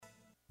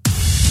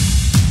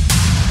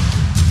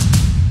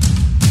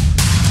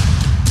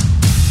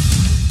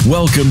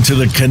Welcome to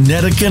the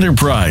Kinetic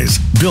Enterprise,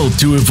 built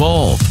to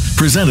evolve,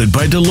 presented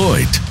by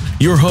Deloitte.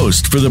 Your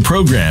host for the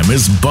program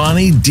is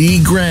Bonnie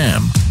D.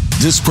 Graham.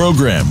 This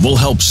program will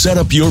help set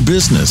up your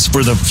business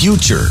for the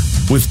future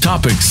with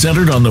topics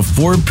centered on the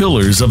 4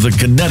 pillars of the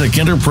Kinetic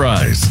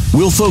Enterprise.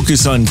 We'll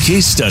focus on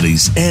case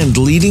studies and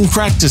leading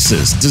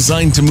practices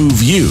designed to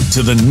move you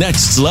to the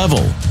next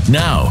level.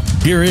 Now,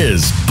 here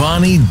is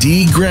Bonnie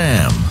D.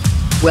 Graham.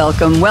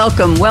 Welcome,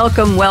 welcome,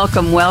 welcome,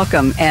 welcome,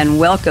 welcome, and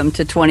welcome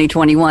to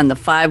 2021. The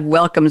 5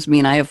 welcomes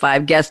mean I have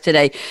 5 guests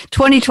today.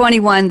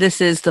 2021, this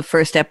is the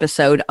first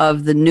episode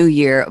of the new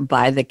year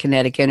by the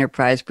Kinetic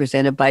Enterprise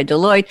presented by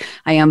Deloitte.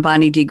 I am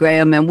Bonnie D.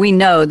 Graham, and we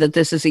know that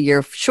this is a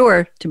year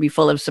sure to be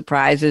full of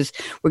surprises.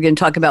 We're going to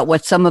talk about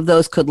what some of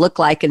those could look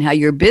like and how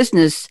your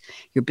businesses,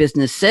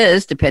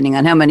 depending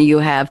on how many you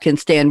have, can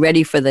stand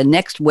ready for the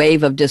next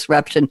wave of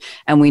disruption,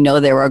 and we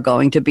know there are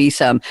going to be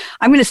some.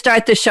 I'm going to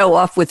start the show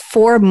off with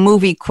 4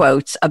 movie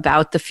quotes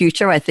about the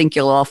future. I think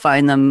you'll all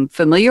find them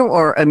familiar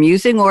or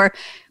amusing or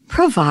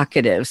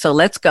provocative. So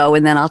let's go,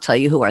 and then I'll tell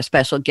you who our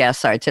special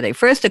guests are today.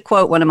 First, a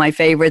quote, one of my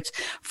favorites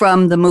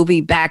from the movie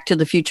Back to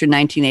the Future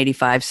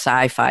 1985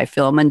 sci-fi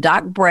film. And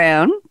Doc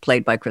Brown,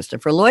 played by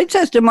Christopher Lloyd,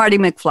 says to Marty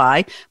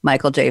McFly,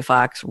 Michael J.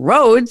 Fox,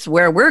 "Roads,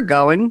 where we're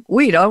going,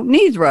 we don't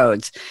need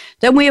roads."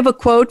 Then we have a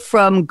quote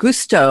from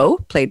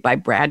Gusteau, played by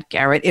Brad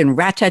Garrett, in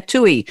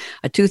Ratatouille,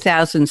 a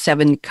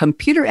 2007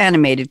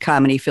 computer-animated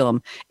comedy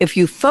film. "If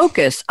you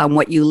focus on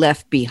what you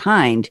left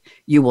behind,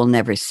 you will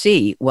never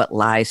see what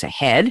lies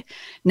ahead."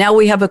 Now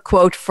we have a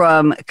quote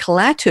from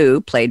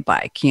Klaatu, played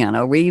by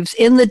Keanu Reeves,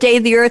 in The Day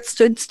the Earth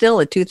Stood Still,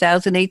 a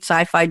 2008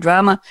 sci-fi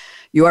drama.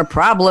 "Your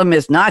problem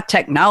is not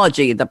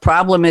technology. The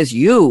problem is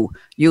you.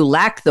 You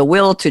lack the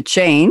will to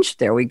change."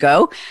 There we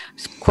go.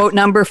 Quote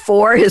number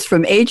 4 is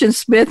from Agent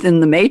Smith in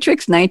The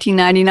Matrix,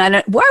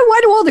 1999. Why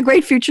do all the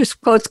great future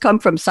quotes come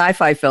from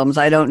sci-fi films?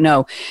 I don't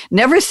know.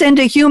 "Never send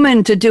a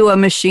human to do a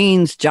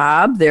machine's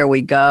job." There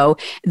we go.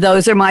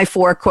 Those are my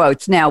 4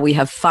 quotes. Now we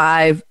have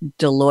 5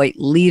 Deloitte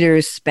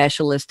leaders,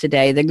 specialists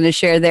today. They're going to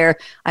share their,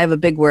 I have a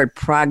big word,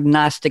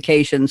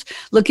 prognostications,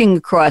 looking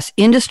across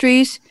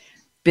industries,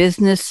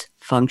 business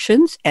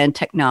functions, and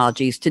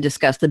technologies to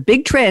discuss the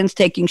big trends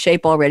taking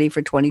shape already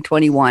for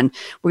 2021.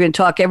 We're going to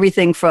talk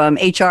everything from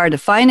HR to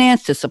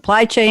finance to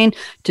supply chain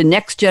to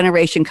next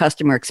generation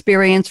customer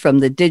experience, from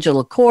the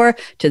digital core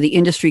to the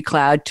industry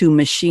cloud to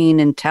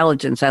machine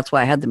intelligence. That's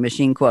why I had the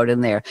machine quote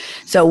in there.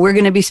 So we're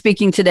going to be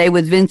speaking today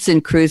with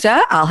Vincent Kruse.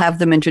 I'll have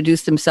them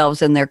introduce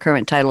themselves and their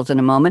current titles in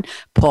a moment.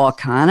 Paul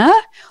Khanna,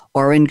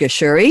 Oren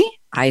Geshuri,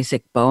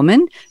 Isaac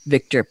Bowman,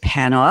 Victor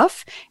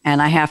Panov,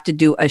 and I have to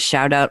do a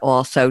shout out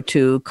also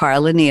to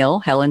Carla Neal,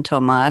 Helen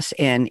Tomas,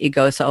 and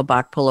Igosa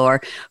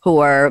Obakpalor, who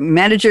are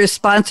managers,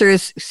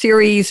 sponsors,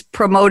 series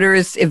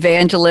promoters,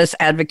 evangelists,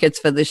 advocates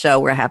for the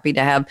show. We're happy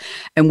to have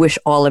and wish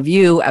all of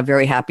you a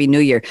very happy new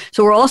year.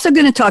 So we're also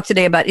going to talk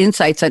today about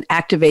insights on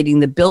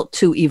activating the Built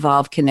to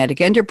Evolve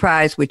Kinetic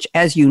Enterprise, which,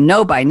 as you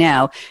know by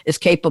now, is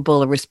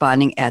capable of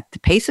responding at the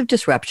pace of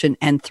disruption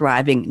and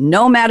thriving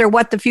no matter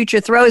what the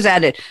future throws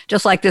at it,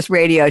 just like this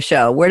radio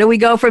show. Where do we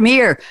go from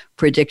here?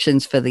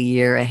 Predictions for the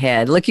year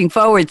ahead. Looking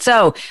forward.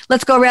 So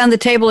let's go around the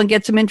table and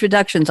get some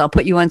introductions. I'll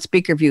put you on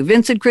speaker view.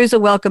 Vincent Kruse,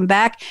 welcome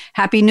back.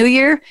 Happy New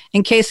Year.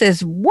 In case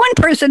there's one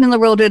person in the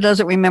world who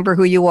doesn't remember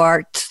who you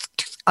are,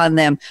 on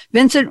them.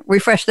 Vincent,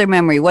 refresh their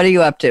memory. What are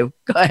you up to?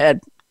 Go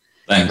ahead.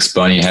 Thanks,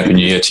 Bonnie. Happy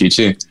New Year to you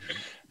too.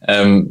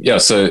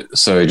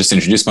 So just to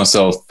introduce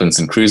myself,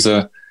 Vincent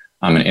Kruse.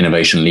 I'm an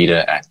innovation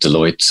leader at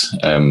Deloitte,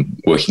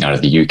 working out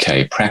of the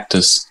UK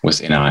practice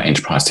within our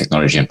enterprise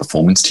technology and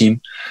performance team.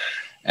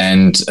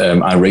 And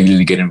I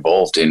regularly get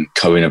involved in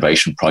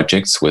co-innovation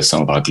projects with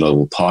some of our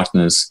global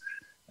partners,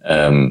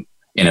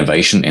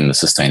 innovation in the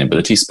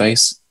sustainability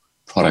space,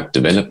 product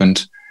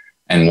development,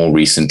 and more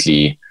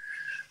recently,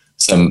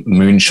 some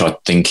moonshot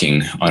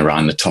thinking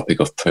around the topic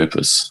of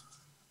purpose.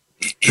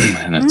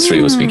 And that's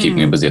really what's been keeping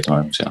me busy at the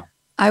moment, yeah.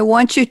 I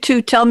want you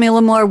to tell me a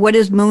little more. What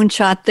is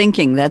moonshot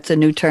thinking? That's a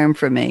new term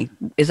for me.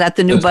 Is that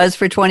the new buzz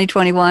for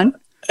 2021?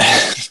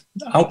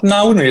 I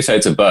wouldn't really say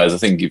it's a buzz. I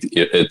think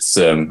it's.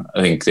 I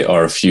think there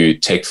are a few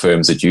tech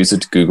firms that use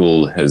it.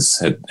 Google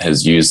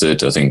has used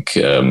it. I think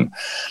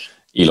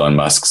Elon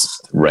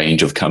Musk's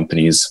range of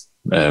companies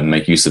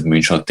make use of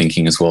moonshot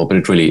thinking as well. But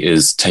it really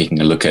is taking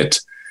a look at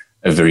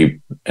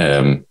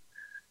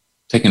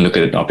taking a look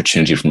at an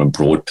opportunity from a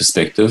broad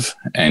perspective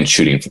and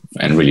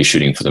really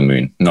shooting for the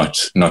moon,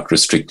 not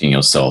restricting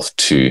yourself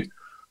to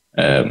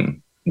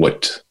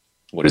what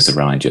is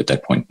around you at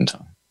that point in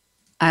time.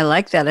 I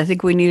like that. I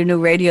think we need a new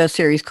radio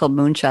series called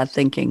Moonshot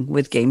Thinking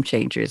with Game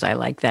Changers. I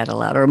like that a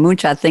lot. Or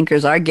Moonshot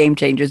Thinkers are Game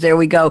Changers. There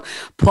we go.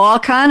 Paul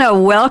Khanna,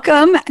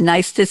 welcome.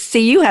 Nice to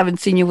see you. Haven't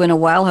seen you in a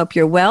while. Hope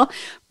you're well.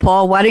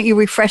 Paul, why don't you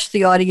refresh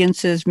the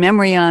audience's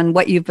memory on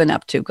what you've been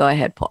up to? Go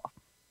ahead, Paul.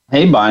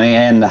 Hey, Bonnie,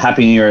 and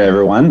Happy New Year,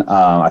 everyone.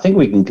 I think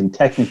we can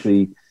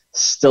technically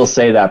still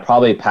say that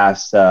probably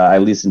past at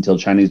least until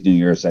Chinese New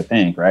Year's, I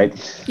think, right?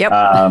 Yep.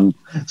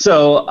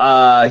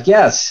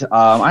 Yes,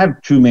 I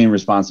have two main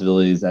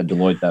responsibilities at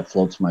Deloitte that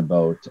floats my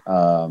boat.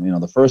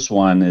 The first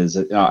one is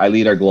I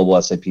lead our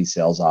global SAP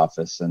sales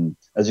office, and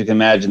as you can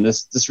imagine,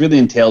 this really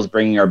entails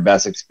bringing our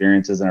best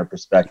experiences and our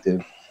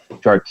perspective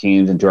to our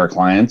teams and to our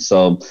clients.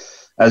 So,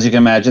 as you can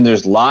imagine,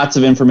 there's lots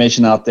of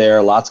information out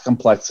there, lots of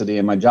complexity,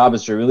 and my job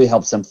is to really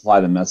help simplify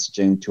the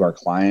messaging to our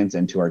clients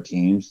and to our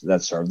teams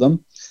that serve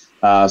them.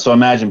 So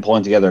imagine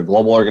pulling together a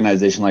global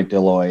organization like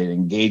Deloitte,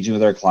 engaging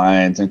with our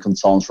clients and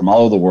consultants from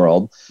all over the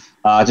world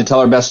to tell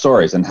our best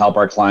stories and help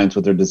our clients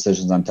with their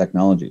decisions on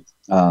technology.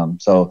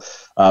 So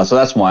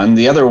that's one.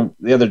 The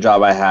other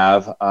job I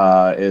have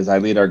is I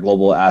lead our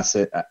global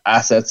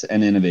assets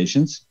and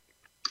innovations.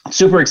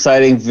 Super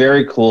exciting,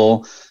 very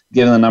cool,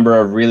 given the number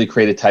of really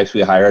creative types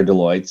we hire at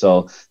Deloitte.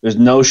 So there's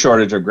no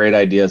shortage of great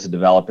ideas to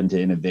develop into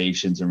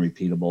innovations and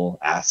repeatable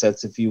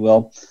assets, if you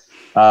will.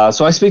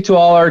 So I speak to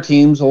all our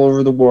teams all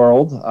over the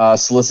world,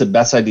 solicit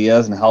best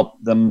ideas and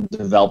help them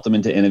develop them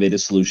into innovative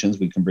solutions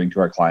we can bring to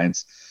our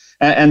clients.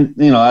 And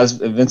as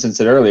Vincent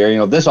said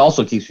earlier, this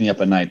also keeps me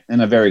up at night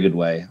in a very good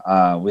way.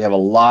 We have a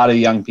lot of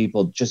young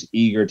people just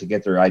eager to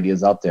get their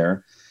ideas out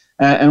there.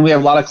 And we have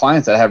a lot of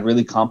clients that have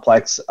really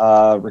complex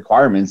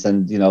requirements.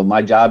 And,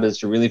 my job is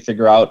to really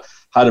figure out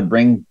how to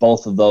bring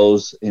both of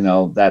those,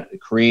 that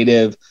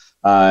creative,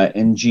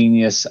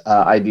 ingenious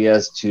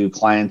ideas to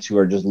clients who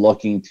are just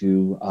looking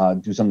to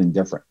do something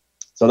different.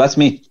 So that's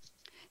me.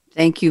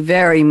 Thank you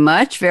very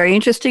much. Very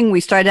interesting. We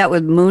started out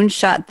with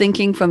moonshot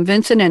thinking from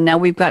Vincent, and now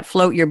we've got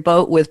Float Your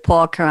Boat with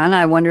Paul Khanna.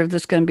 I wonder if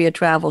this is going to be a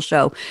travel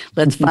show.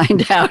 Let's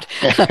find out.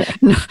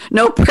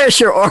 No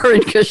pressure,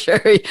 Oren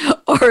Geshuri.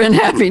 Oren,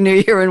 Happy New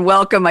Year and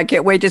welcome. I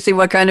can't wait to see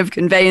what kind of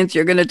conveyance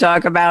you're going to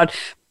talk about.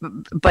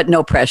 But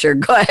no pressure.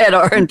 Go ahead,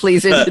 Oren.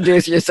 Please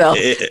introduce yourself.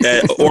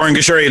 Oren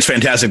Geshuri, it's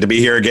fantastic to be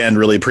here again.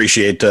 Really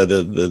appreciate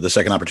the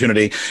second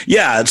opportunity.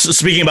 Yeah,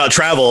 speaking about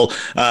travel,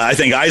 I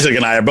think Isaac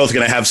and I are both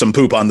going to have some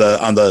poop on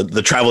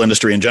the travel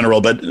industry in general.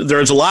 But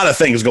there's a lot of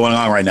things going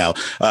on right now.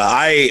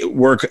 I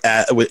work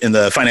in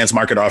the finance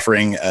market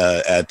offering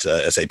at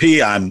SAP.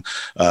 I'm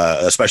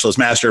a specialist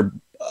master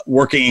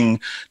working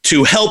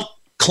to help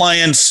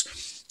clients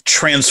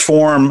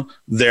transform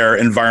their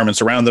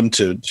environments around them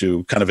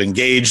to kind of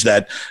engage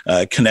that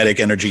kinetic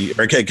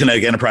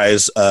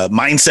enterprise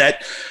mindset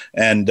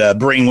and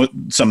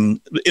bring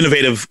some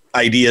innovative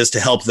ideas to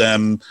help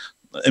them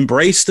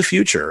embrace the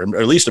future, or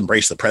at least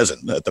embrace the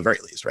present at the very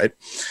least, right?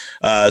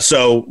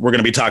 So we're going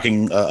to be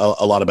talking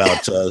a lot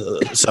about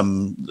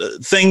some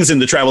things in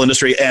the travel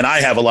industry, and I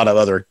have a lot of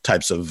other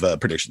types of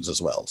predictions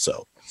as well.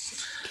 So.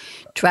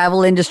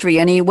 Travel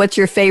industry. What's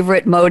your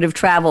favorite mode of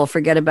travel?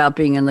 Forget about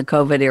being in the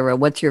COVID era.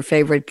 What's your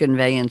favorite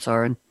conveyance,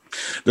 Oren?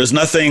 There's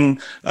nothing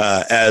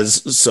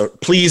as so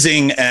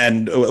pleasing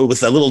and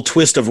with a little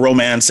twist of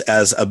romance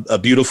as a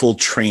beautiful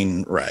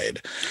train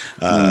ride.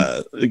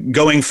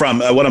 Going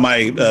from one of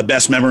my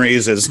best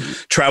memories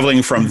is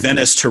traveling from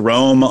Venice to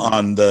Rome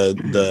on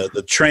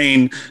the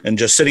train and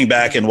just sitting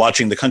back and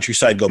watching the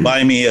countryside go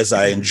by me as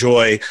I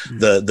enjoy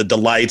the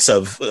delights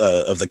of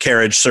the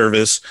carriage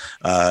service.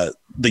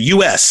 The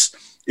U.S.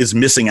 is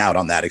missing out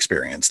on that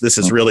experience. This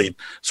is really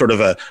sort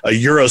of a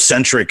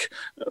Eurocentric,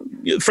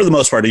 for the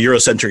most part, a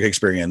Eurocentric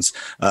experience.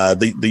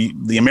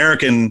 The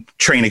American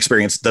train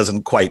experience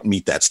doesn't quite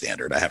meet that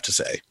standard, I have to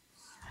say.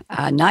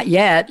 Not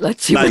yet.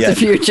 Let's see what the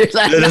future.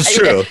 That's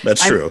true.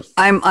 That's true.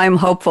 I'm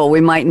hopeful.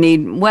 We might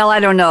need. Well, I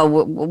don't know.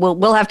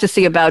 We'll have to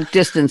see about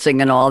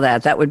distancing and all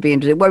that. That would be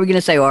interesting. What were we going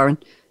to say, Oren?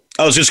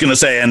 I was just going to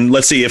say, and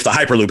let's see if the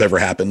Hyperloop ever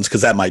happens,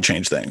 because that might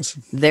change things.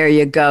 There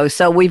you go.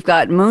 So we've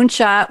got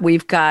moonshot,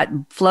 we've got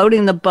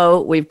floating the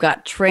boat, we've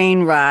got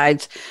train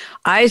rides.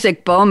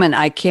 Isaac Bowman,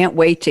 I can't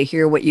wait to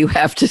hear what you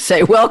have to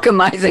say.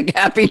 Welcome, Isaac.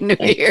 Happy New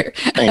Year.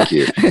 Thank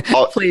you.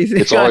 Please,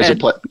 it's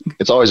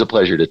always a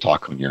pleasure to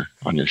talk on your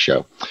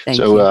show. Thank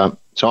you.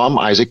 So I'm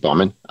Isaac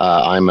Bowman.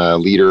 I'm a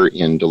leader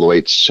in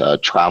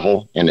Deloitte's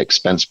travel and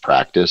expense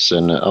practice,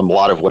 and a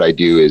lot of what I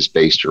do is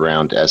based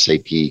around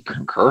SAP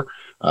Concur,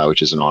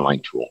 which is an online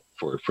tool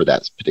for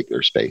that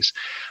particular space.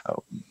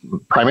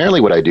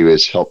 Primarily what I do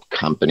is help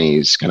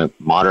companies kind of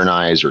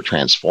modernize or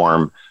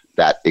transform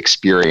that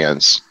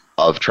experience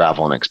of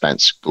travel and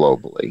expense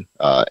globally.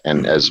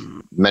 And as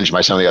mentioned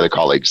by some of the other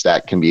colleagues,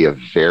 that can be a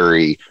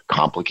very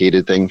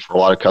complicated thing for a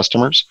lot of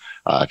customers.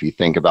 If you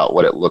think about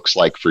what it looks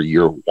like for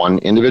your one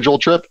individual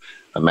trip,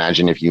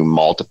 imagine if you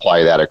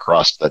multiply that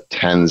across the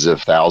tens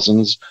of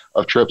thousands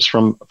of trips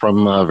from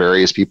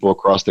various people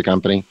across the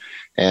company.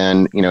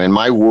 And, in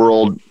my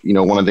world,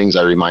 one of the things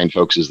I remind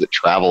folks is that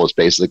travel is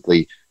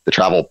basically the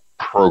travel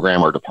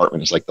program or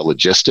department is like the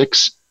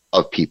logistics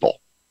of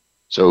people.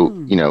 So,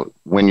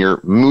 when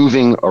you're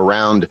moving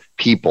around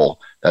people,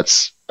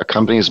 that's a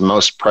company's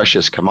most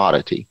precious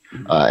commodity.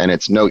 And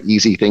it's no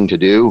easy thing to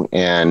do.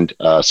 And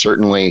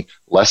certainly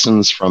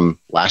lessons from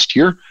last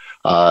year,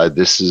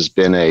 this has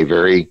been a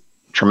very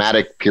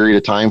traumatic period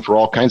of time for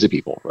all kinds of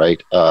people,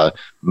 right?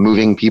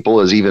 Moving people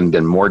has even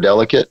been more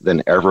delicate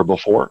than ever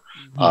before.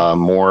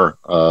 More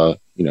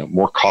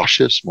more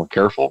cautious, more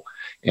careful.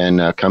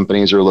 And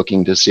companies are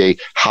looking to say,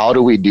 how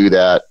do we do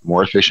that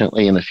more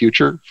efficiently in the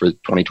future for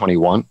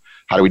 2021?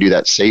 How do we do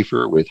that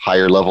safer with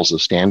higher levels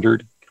of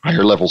standard,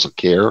 higher levels of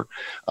care?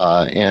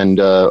 And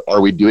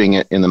are we doing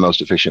it in the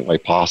most efficient way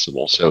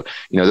possible? So,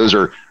 those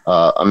are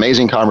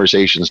amazing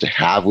conversations to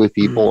have with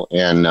people,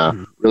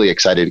 and really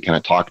excited to kind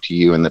of talk to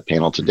you in the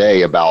panel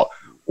today about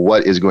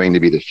what is going to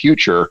be the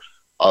future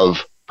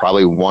of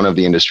probably one of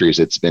the industries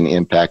that's been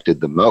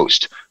impacted the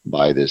most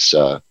by this,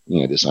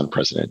 this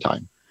unprecedented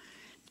time.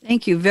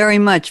 Thank you very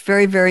much.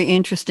 Very, very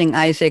interesting,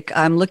 Isaac.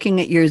 I'm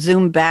looking at your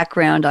Zoom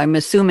background. I'm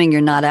assuming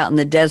you're not out in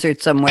the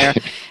desert somewhere.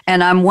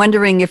 And I'm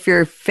wondering if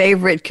your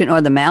favorite,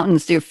 or the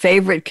mountains, your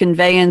favorite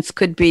conveyance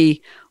could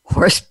be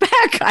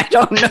horseback. I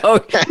don't know.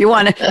 You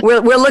want to?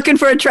 We're looking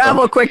for a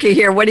travel quickie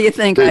here. What do you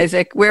think,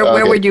 Isaac?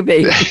 Where would you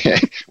be?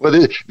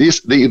 Well,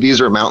 these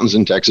are mountains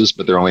in Texas,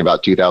 but they're only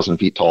about 2,000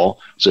 feet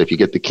tall. So if you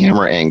get the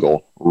camera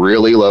angle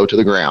really low to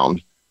the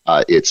ground,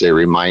 it's a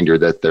reminder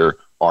that there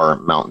are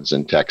mountains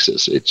in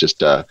Texas. It's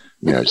just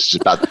it's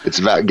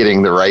about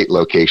getting the right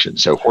location.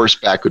 So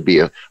horseback would be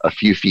a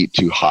few feet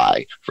too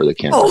high for the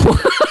camera.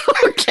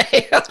 Oh,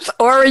 okay.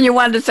 Oren, you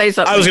wanted to say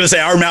something. I was going to say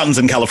our mountains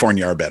in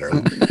California are better.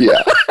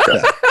 Yeah.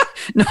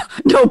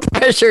 No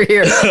pressure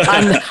here.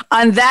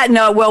 On that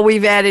note, well,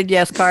 we've added,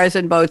 cars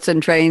and boats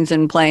and trains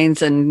and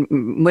planes and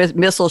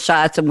missile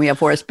shots, and we have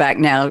horseback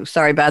now.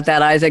 Sorry about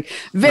that, Isaac.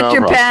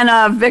 Victor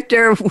Panov.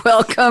 Victor,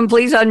 welcome.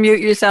 Please unmute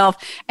yourself,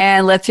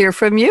 and let's hear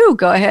from you.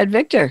 Go ahead,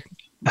 Victor.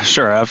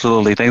 Sure,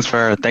 absolutely. Thanks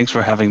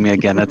for having me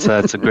again. It's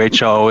a great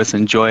show. I always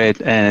enjoy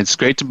it, and it's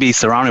great to be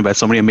surrounded by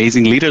so many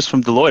amazing leaders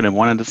from Deloitte and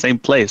one in the same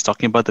place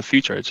talking about the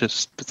future.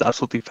 It's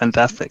absolutely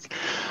fantastic.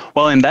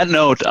 Well, in that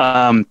note,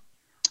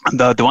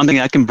 the one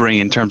thing I can bring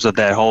in terms of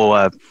that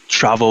whole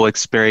travel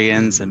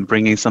experience and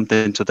bringing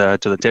something to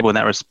the table in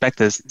that respect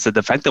is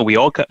the fact that we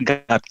all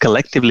got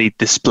collectively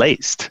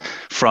displaced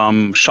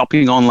from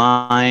shopping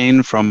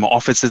online, from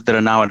offices that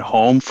are now at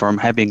home, from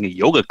having a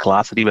yoga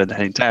class, and even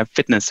an entire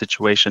fitness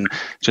situation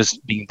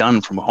just being done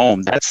from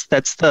home. That's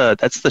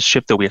the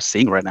shift that we are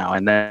seeing right now,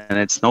 and then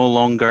it's no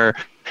longer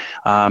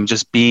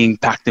just being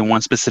packed in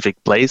one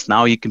specific place.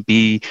 Now you can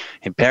be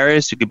in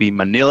Paris, you could be in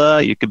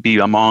Manila, you could be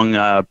among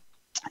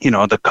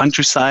the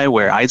countryside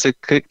where Isaac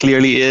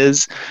clearly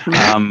is,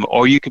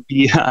 or you could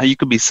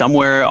be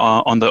somewhere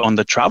on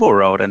the travel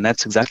road, and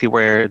that's exactly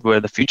where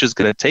the future is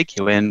going to take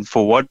you. And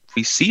for what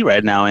we see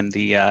right now in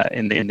the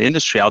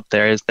industry out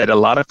there is that a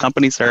lot of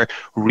companies are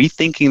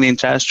rethinking the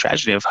entire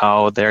strategy of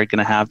how they're going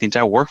to have the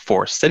entire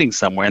workforce sitting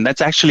somewhere, and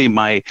that's actually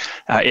my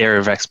area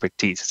of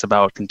expertise. It's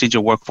about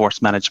contingent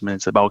workforce management.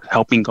 It's about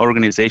helping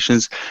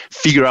organizations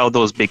figure out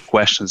those big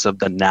questions of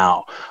the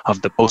now,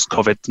 of the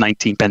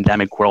post-COVID-19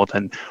 pandemic world,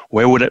 and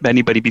where would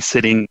anybody be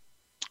sitting?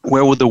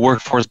 Where would the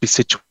workforce be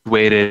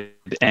situated?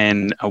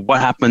 And what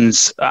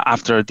happens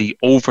after the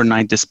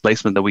overnight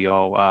displacement that we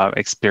all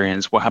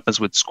experience? What happens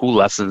with school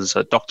lessons,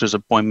 doctor's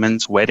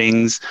appointments,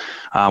 weddings?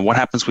 What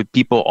happens with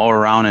people all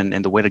around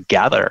and the way to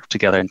gather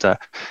together and to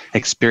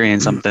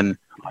experience something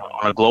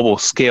on a global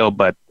scale,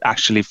 but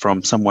actually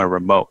from somewhere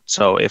remote?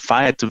 So if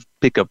I had to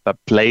pick up a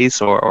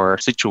place or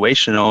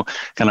situational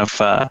kind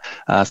of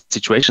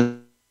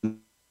situation,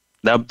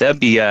 that'd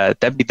be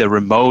the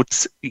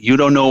remote, you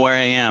don't know where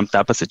I am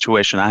type of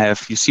situation.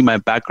 You see my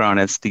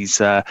background as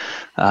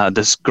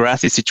this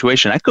grassy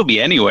situation. I could be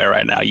anywhere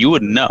right now. You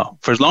wouldn't know.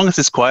 For as long as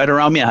it's quiet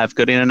around me, I have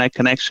good internet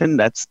connection.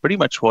 That's pretty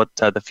much what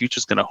the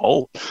future's going to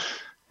hold.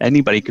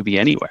 Anybody could be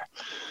anywhere.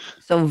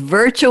 So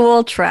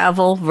virtual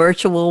travel,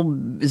 virtual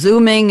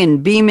Zooming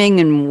and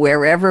beaming, and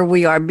wherever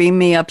we are, beam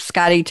me up,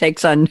 Scotty,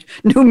 takes on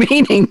new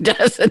meaning,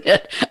 doesn't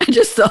it? I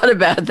just thought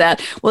about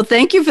that. Well,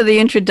 thank you for the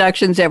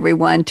introductions,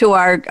 everyone. To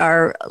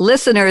our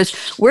listeners,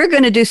 we're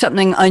going to do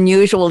something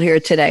unusual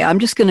here today. I'm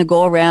just going to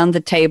go around the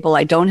table.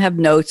 I don't have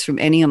notes from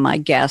any of my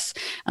guests,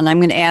 and I'm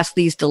going to ask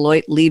these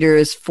Deloitte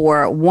leaders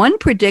for one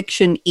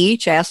prediction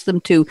each, ask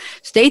them to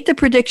state the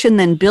prediction,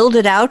 then build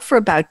it out for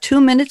about 2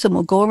 minutes, and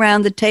we'll go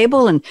around the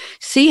table and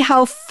see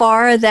how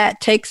far that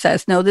takes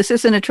us. No, this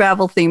isn't a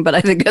travel theme, but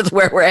I think that's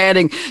where we're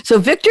heading. So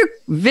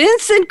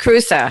Vincent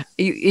Kruse,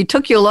 it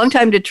took you a long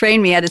time to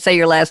train me how to say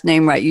your last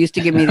name right. You used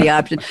to give me the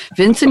option.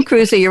 Vincent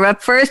Kruse, you're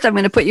up first. I'm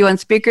going to put you on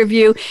speaker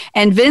view.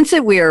 And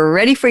Vincent, we are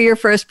ready for your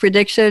first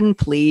prediction.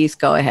 Please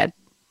go ahead.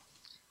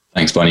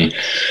 Thanks, Bonnie.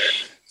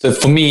 So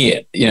for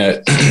me,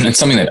 it's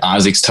something that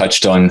Isaac's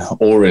touched on.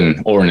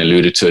 Oren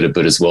alluded to it a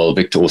bit as well.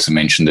 Victor also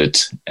mentioned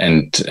it.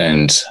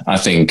 And I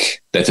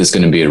think that there's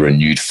going to be a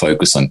renewed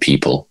focus on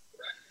people.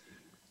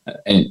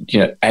 And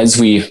as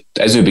we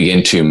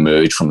begin to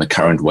emerge from the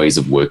current ways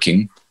of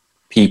working,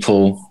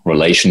 people,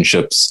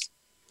 relationships,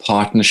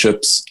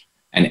 partnerships,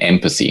 and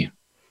empathy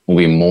will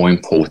be more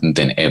important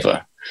than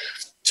ever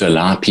to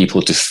allow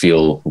people to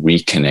feel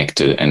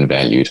reconnected and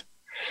valued.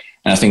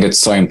 And I think it's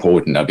so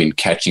important. I've been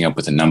catching up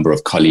with a number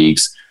of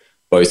colleagues,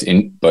 both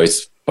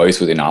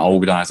within our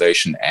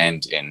organization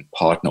and in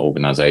partner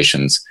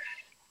organizations,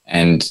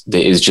 and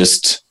there is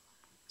just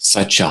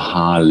such a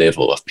high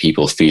level of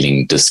people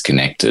feeling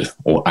disconnected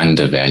or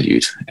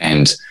undervalued.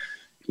 And,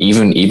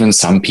 even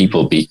some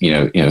people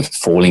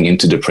falling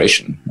into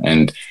depression,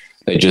 and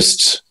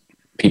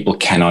people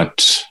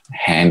cannot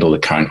handle the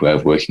current way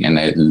of working, and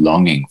they're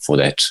longing for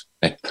that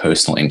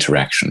personal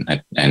interaction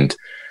and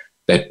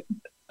that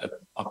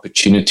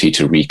opportunity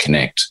to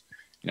reconnect.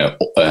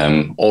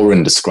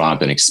 Oren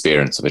described an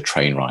experience of a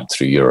train ride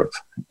through Europe,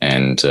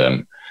 and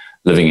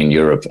living in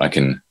Europe, I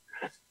can,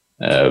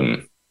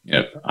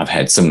 I've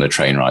had similar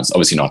train rides,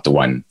 obviously not the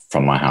one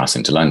from my house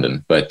into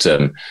London, but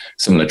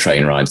similar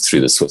train rides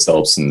through the Swiss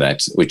Alps and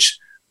that, which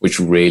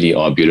really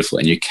are beautiful,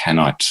 and you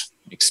cannot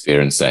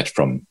experience that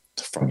from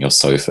your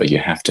sofa. You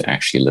have to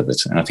actually live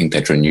it. And I think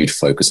that renewed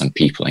focus on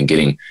people and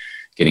getting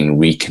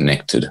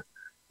reconnected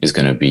is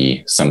going to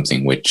be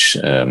something which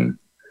a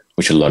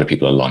lot of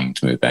people are longing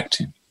to move back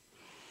to.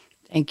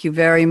 Thank you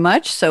very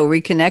much. So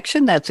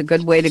reconnection, that's a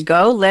good way to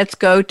go. Let's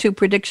go to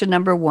prediction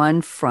number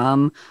 1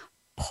 from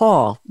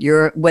Paul.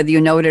 Whether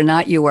you know it or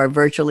not, you are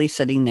virtually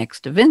sitting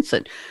next to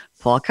Vincent.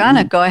 Paul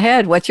Khanna, go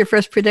ahead. What's your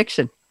first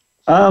prediction?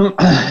 I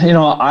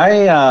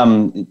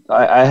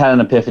had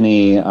an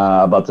epiphany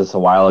about this a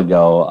while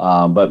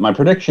ago, but my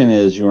prediction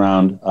is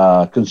around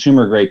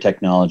consumer-grade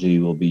technology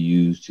will be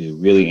used to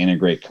really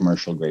integrate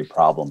commercial-grade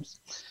problems.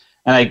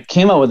 And I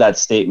came up with that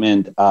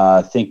statement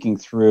thinking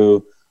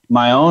through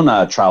my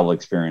own travel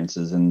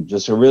experiences. And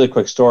just a really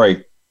quick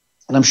story,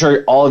 and I'm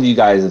sure all of you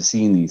guys have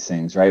seen these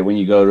things, right? When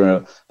you go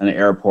to an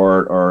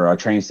airport or a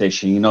train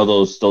station,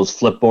 those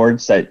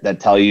flipboards that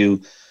tell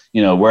you,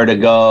 where to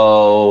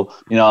go,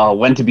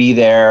 when to be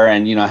there.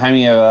 And, how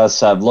many of us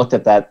have looked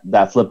at that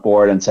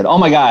flipboard and said, oh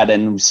my God,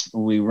 and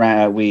we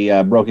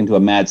broke into a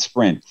mad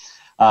sprint.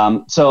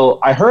 So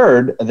I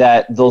heard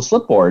that those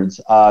flipboards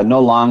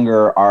no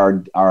longer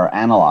are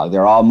analog.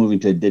 They're all moving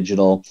to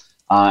digital.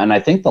 And I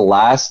think the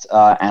last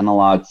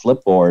analog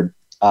flipboard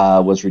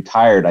was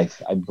retired, I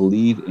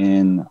believe,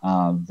 in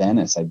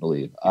Venice, at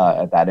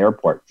that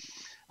airport.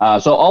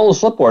 So all those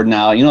flipboard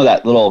now,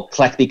 that little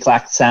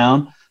clackety-clack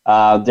sound,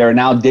 they're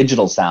now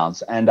digital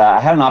sounds. And I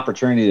had an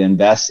opportunity to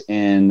invest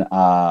in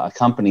a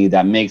company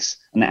that makes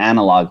an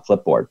analog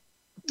flipboard.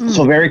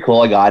 So very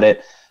cool. I got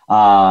it.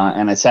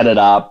 And I set it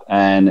up,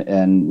 and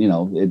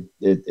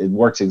it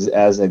works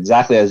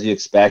exactly as you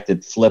expect.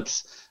 It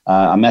flips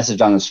a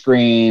message on the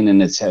screen,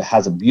 and it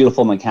has a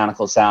beautiful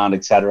mechanical sound,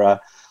 etc.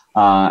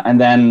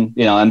 And then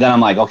I'm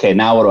like, okay,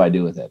 now what do I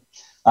do with it?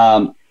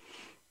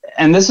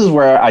 And this is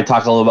where I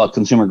talk a little about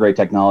consumer-grade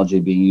technology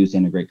being used to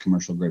integrate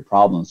commercial-grade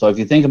problems. So if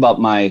you think about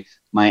my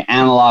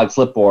analog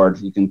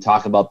flipboard, you can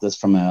talk about this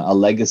from a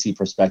legacy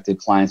perspective.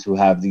 Clients who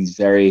have these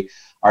very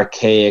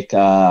archaic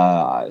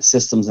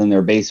systems in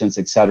their basements,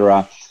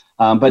 etc.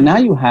 But now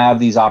you have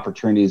these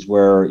opportunities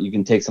where you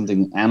can take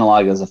something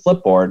analog as a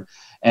flipboard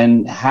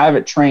and have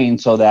it trained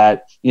so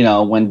that,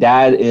 when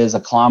dad is a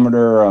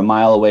kilometer or a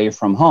mile away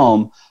from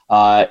home,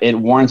 it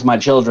warns my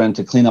children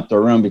to clean up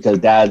their room because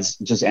dad's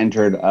just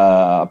entered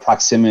a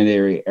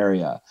proximity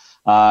area.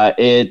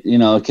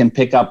 It can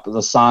pick up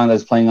the song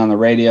that's playing on the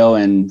radio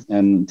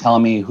and tell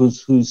me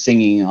who's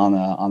singing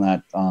on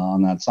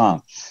that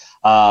song.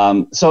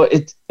 So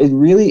it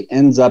really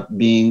ends up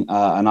being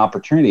an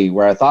opportunity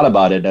where I thought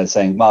about it as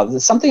saying, well,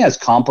 something as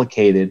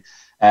complicated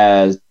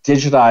as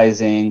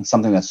digitizing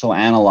something that's so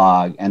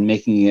analog and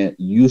making it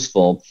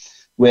useful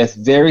with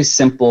very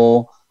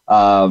simple,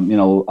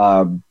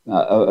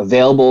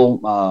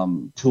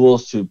 available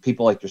tools to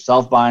people like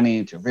yourself,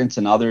 Bonnie, to Vince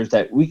and others,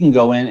 that we can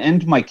go in, and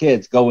to my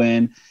kids, go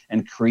in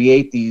and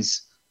create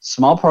these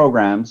small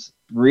programs,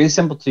 really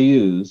simple to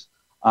use,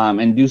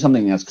 and do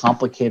something as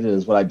complicated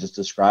as what I just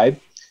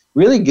described.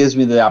 Really gives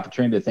me the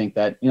opportunity to think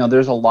that,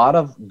 there's a lot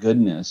of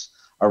goodness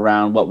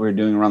around what we're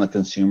doing around the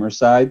consumer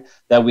side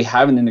that we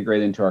haven't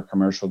integrated into our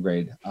commercial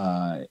grade,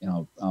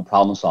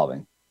 problem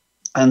solving.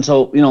 And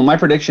so, my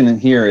prediction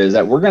here is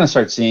that we're going to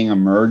start seeing a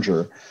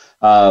merger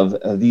of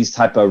these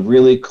type of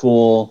really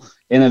cool,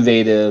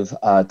 innovative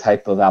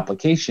type of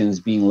applications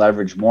being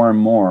leveraged more and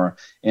more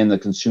in the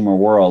consumer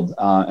world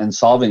and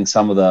solving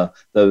some of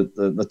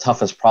the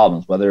toughest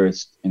problems, whether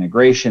it's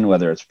integration,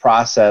 whether it's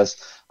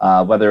process,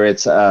 whether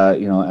it's,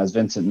 as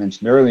Vincent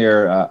mentioned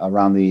earlier,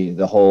 around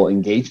the whole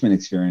engagement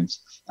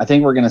experience. I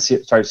think we're going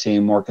to start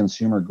seeing more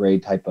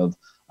consumer-grade type of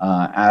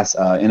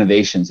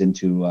innovations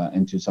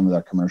into some of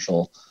our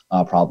commercial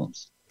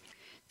problems.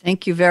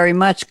 Thank you very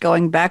much.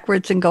 Going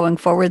backwards and going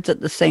forwards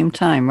at the same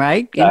time,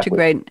 right? Exactly.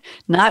 Integrate,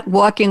 not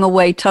walking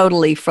away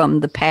totally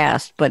from the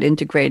past, but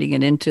integrating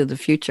it into the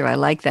future. I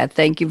like that.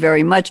 Thank you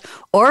very much.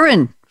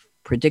 Oren,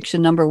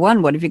 prediction number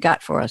 1. What have you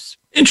got for us?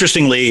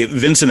 Interestingly,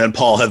 Vincent and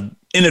Paul have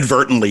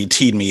inadvertently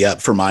teed me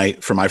up for my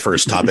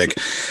first topic.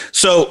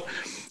 So,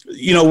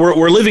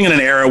 we're living in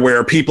an era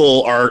where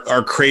people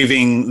are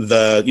craving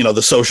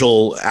the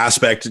social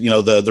aspect,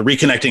 the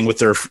reconnecting with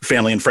their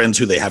family and friends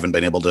who they haven't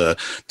been able to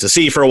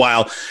see for a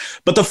while.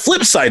 But the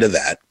flip side of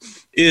that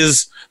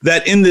is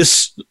that in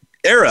this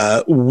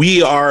era,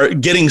 we are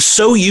getting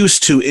so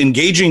used to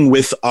engaging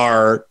with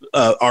our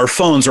our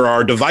phones or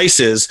our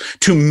devices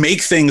to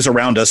make things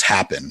around us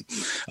happen.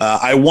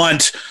 I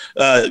want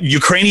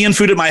Ukrainian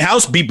food at my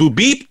house. Beep, boop,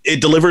 beep.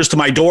 It delivers to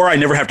my door. I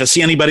never have to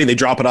see anybody. They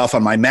drop it off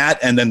on my mat,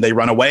 and then they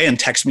run away and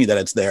text me that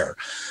it's there.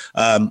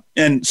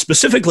 And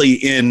specifically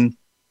in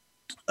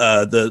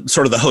the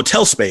sort of the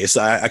hotel space,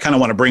 I kind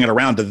of want to bring it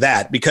around to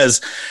that, because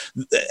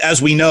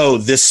as we know,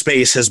 this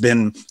space has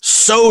been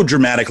so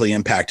dramatically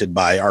impacted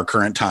by our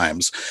current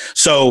times.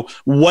 So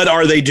what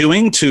are they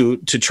doing to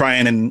try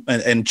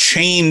and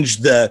change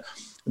the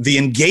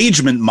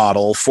engagement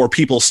model for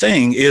people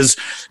staying is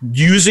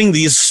using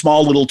these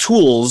small little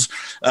tools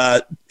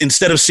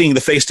instead of seeing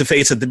the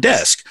face-to-face at the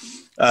desk.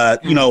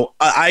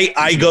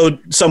 I go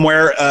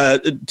somewhere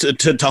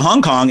to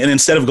Hong Kong, and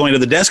instead of going to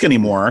the desk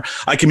anymore,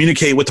 I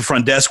communicate with the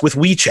front desk with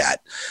WeChat.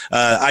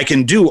 I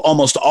can do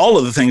almost all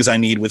of the things I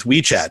need with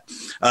WeChat.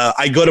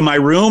 I go to my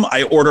room,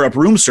 I order up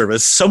room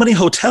service. So many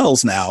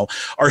hotels now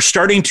are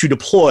starting to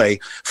deploy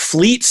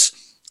fleets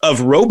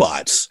of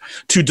robots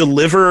to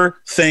deliver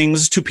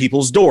things to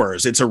people's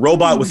doors. It's a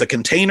robot with a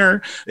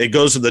container. It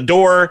goes to the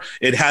door.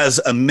 It has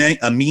a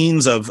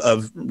means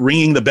of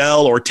ringing the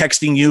bell or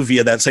texting you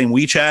via that same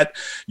WeChat.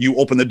 You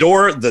open the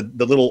door, the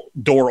little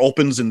door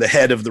opens in the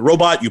head of the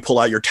robot. You pull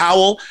out your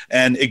towel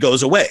and it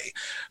goes away.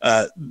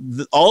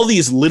 All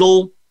these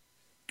little,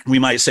 we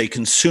might say,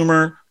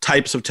 consumer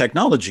types of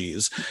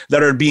technologies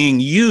that are being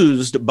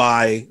used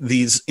by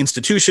these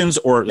institutions,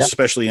 or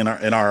especially in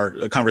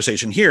our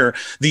conversation here,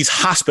 these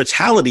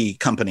hospitality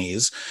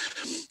companies,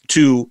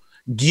 to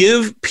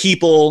give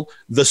people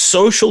the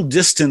social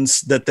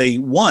distance that they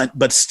want,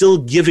 but still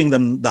giving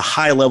them the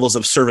high levels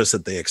of service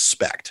that they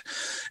expect.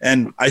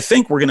 And I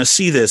think we're going to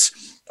see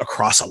this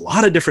across a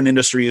lot of different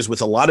industries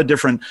with a lot of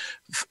different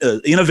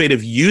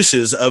innovative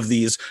uses of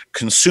these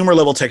consumer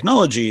level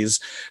technologies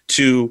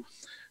to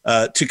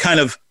kind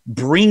of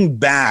bring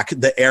back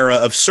the era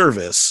of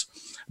service,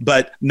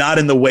 but not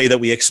in the way that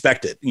we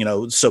expect it.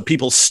 So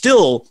people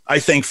still, I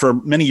think, for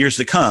many years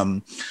to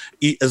come,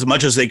 as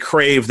much as they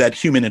crave that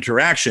human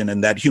interaction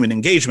and that human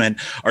engagement,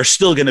 are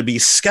still going to be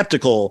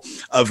skeptical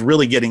of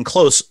really getting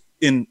close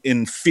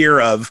in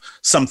fear of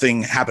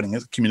something happening,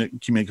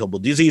 communicable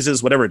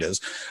diseases, whatever it is.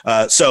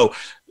 So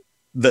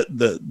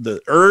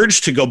the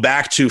urge to go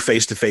back to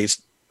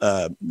face-to-face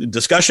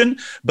discussion,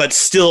 but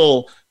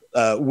still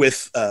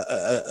with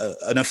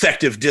an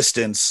effective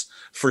distance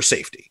for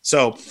safety.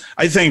 So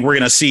I think we're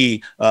going to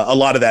see a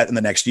lot of that in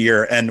the next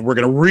year, and we're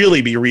going to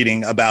really be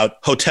reading about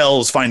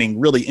hotels finding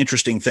really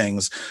interesting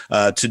things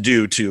to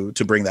do to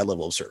bring that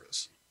level of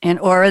service. And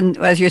Oren,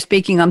 as you're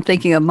speaking, I'm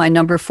thinking of my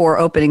number 4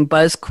 opening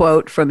buzz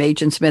quote from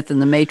Agent Smith in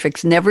The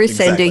Matrix: "Never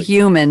send a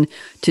human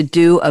to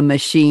do a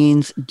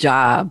machine's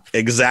job."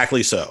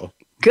 Exactly so.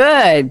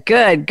 Good.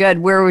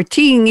 We're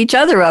teeing each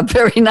other up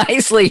very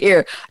nicely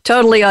here.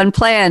 Totally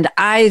unplanned.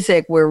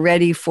 Isaac, we're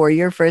ready for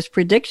your first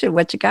prediction.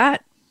 What you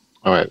got?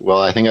 All right.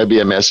 Well, I think I'd be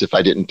amiss if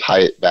I didn't tie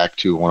it back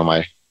to one of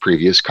my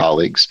previous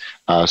colleagues.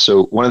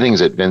 So one of the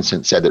things that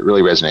Vincent said that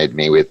really resonated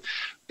me with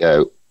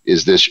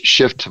is this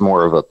shift to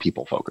more of a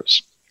people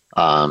focus.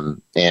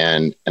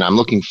 And I'm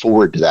looking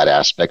forward to that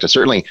aspect. I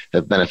certainly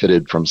have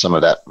benefited from some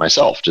of that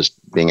myself, just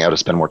being able to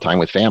spend more time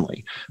with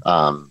family.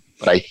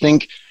 But I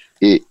think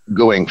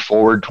going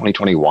forward,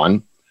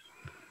 2021,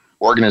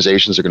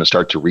 organizations are going to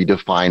start to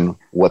redefine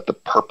what the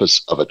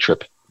purpose of a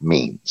trip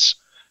means.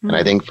 Mm-hmm. And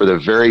I think for the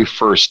very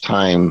first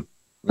time,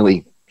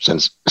 really,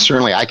 since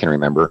certainly I can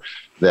remember,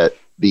 that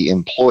the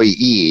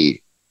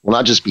employee will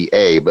not just be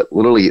but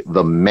literally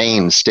the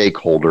main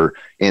stakeholder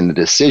in the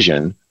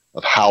decision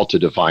of how to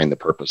define the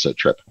purpose of a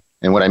trip.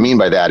 And what I mean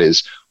by that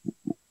is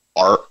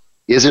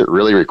it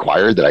really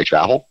required that I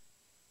travel?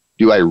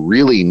 Do I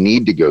really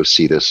need to go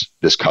see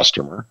this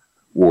customer,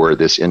 or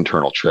this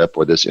internal trip,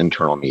 or this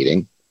internal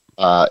meeting?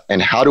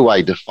 And how do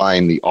I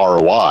define the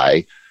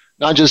ROI,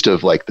 not just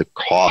of like the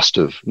cost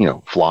of,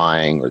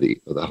 flying or the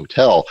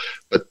hotel,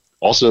 but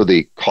also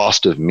the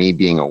cost of me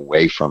being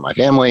away from my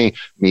family,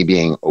 me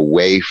being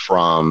away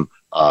from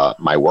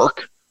my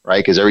work,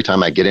 right? Because every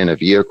time I get in a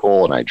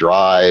vehicle and I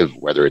drive,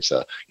 whether it's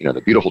the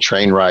beautiful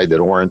train ride that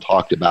Oren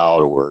talked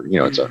about, or,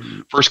 it's a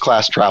first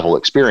class travel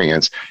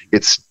experience,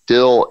 it's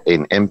still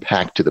an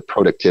impact to the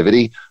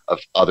productivity of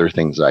other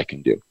things that I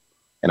can do.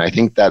 And I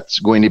think that's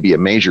going to be a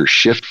major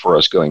shift for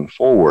us going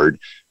forward,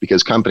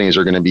 because companies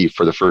are going to be,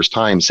 for the first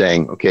time,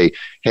 saying, okay,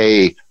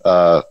 hey,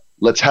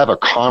 let's have a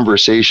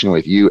conversation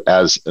with you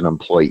as an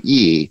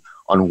employee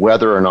on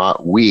whether or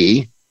not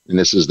we, and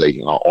this is the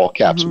all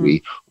caps,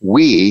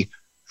 we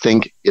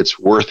think it's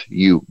worth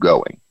you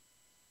going,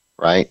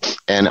 right?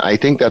 And I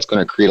think that's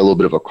going to create a little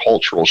bit of a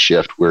cultural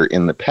shift, where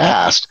in the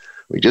past,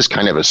 we just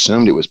kind of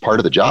assumed it was part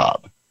of the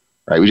job.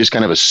 Right, we just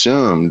kind of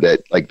assumed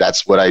that, like,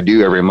 that's what I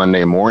do every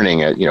Monday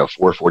morning at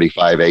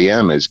 4:45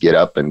 a.m. is get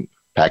up and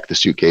pack the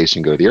suitcase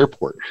and go to the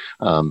airport.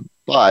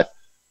 But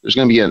there's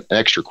going to be an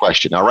extra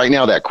question. Now, right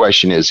now, that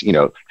question is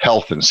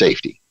health and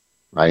safety,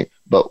 right?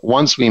 But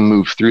once we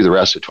move through the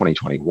rest of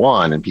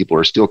 2021 and people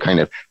are still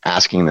kind of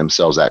asking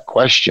themselves that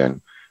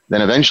question,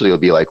 then eventually it'll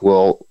be like,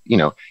 well,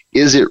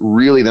 is it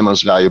really the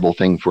most valuable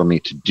thing for me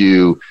to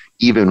do,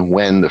 even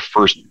when the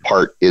first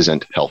part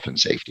isn't health and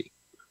safety,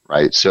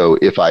 right? So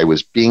if I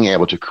was being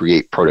able to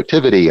create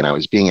productivity and I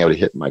was being able to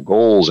hit my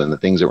goals and the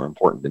things that were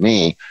important to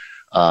me,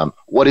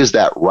 what is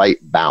that right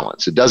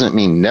balance? It doesn't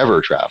mean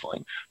never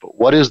traveling, but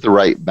what is the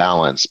right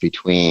balance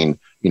between,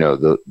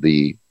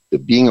 the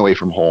being away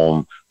from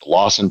home, the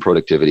loss in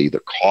productivity,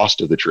 the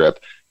cost of the trip,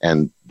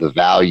 and the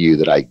value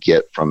that I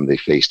get from the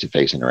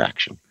face-to-face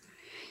interaction?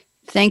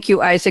 Thank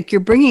you, Isaac. You're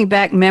bringing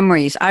back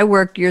memories. I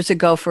worked years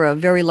ago for a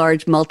very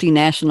large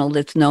multinational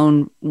that's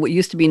what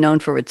used to be known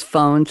for its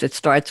phones. It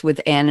starts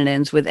with N and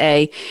ends with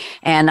A.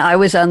 And I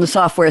was on the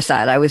software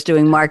side. I was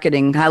doing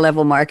marketing,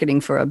 high-level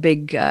marketing for a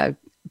big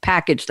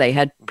package they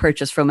had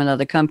purchased from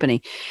another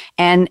company.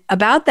 And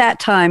about that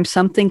time,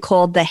 something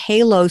called the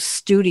Halo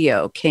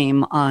Studio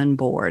came on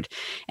board.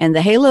 And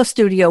the Halo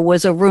Studio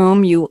was a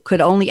room you could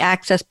only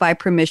access by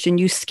permission.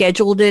 You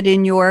scheduled it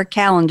in your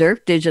calendar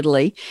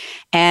digitally.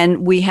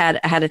 And we had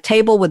a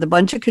table with a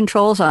bunch of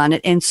controls on it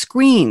and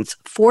screens,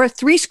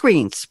 3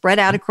 screens spread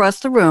out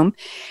across the room.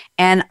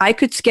 And I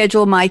could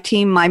schedule my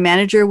team. My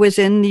manager was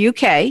in the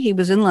UK. He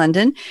was in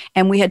London.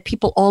 And we had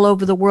people all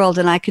over the world.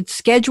 And I could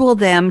schedule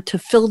them to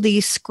fill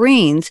these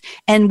screens.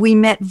 And we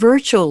met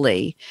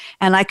virtually.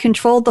 And I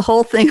controlled the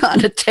whole thing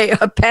on a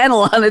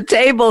panel on a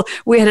table.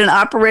 We had an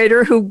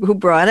operator who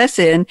brought us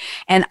in.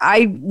 And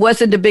I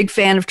wasn't a big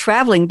fan of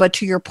traveling. But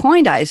to your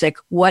point, Isaac,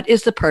 what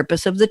is the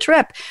purpose of the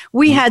trip?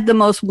 We had the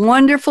most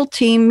wonderful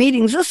team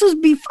meetings. This was,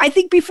 I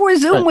think, before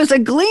Zoom was a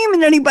gleam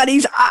in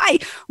anybody's eye.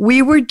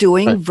 We were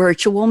doing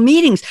virtual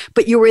meetings,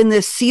 but you were in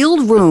this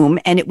sealed room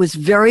and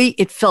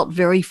it felt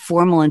very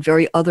formal and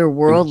very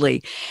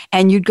otherworldly.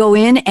 And you'd go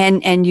in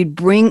and you'd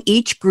bring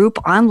each group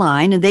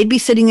online and they'd be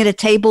sitting at a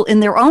table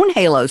in their own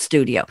Halo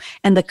studio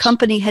and the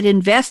company had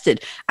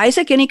invested.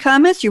 Isaac, any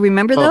comments? You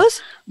remember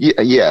those?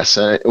 Yes.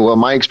 Well,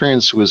 my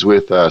experience was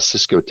with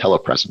Cisco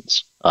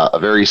Telepresence, a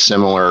very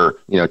similar,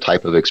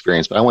 type of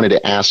experience. But I wanted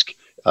to ask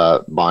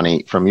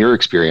Bonnie, from your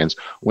experience,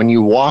 when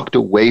you walked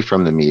away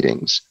from the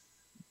meetings,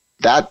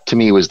 that to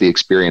me was the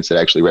experience that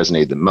actually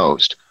resonated the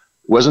most.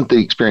 It wasn't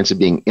the experience of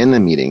being in the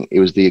meeting. It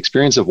was the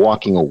experience of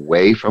walking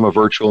away from a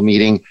virtual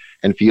meeting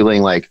and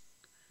feeling like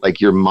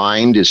your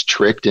mind is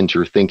tricked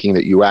into thinking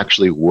that you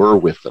actually were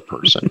with the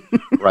person,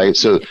 right?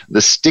 So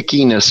the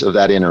stickiness of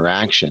that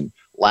interaction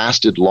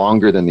lasted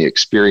longer than the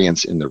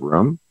experience in the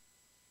room,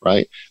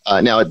 right?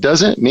 Now, it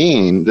doesn't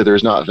mean that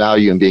there's not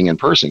value in being in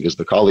person, because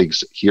the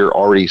colleagues here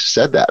already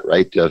said that,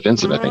 right?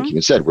 Vincent, I think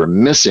even said, we're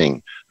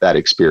missing that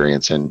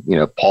experience. And,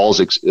 Paul's,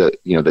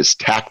 this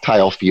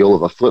tactile feel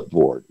of a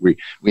flipboard. We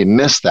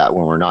miss that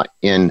when we're not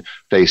in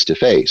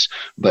face-to-face.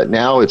 But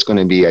now it's going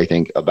to be, I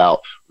think, about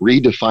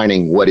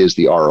redefining what is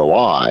the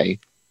ROI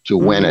to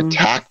when a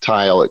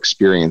tactile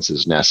experience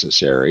is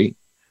necessary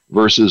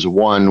versus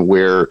one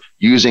where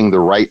using the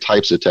right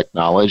types of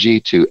technology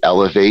to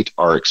elevate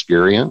our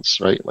experience,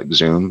 right, like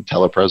Zoom,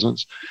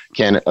 telepresence,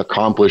 can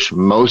accomplish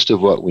most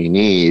of what we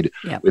need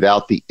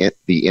without the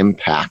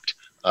impact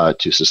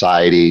to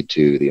society,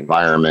 to the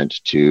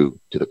environment, to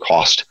the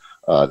cost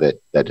that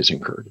is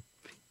incurred.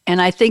 And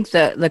I think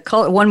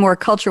the one more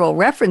cultural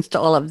reference to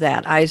all of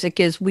that, Isaac,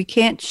 is we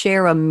can't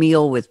share a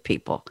meal with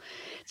people.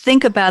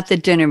 Think about the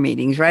dinner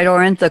meetings, right?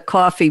 Or in the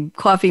coffee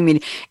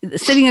meeting,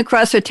 sitting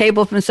across a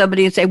table from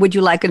somebody and say, would you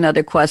like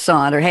another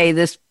croissant? Or, hey,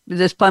 this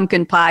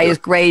pumpkin pie is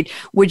great.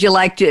 Would you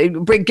like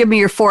to give me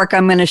your fork?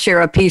 I'm going to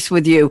share a piece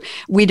with you.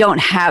 We don't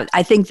have,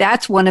 I think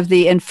that's one of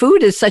and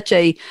food is such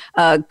a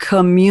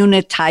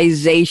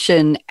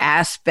communitization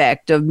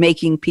aspect of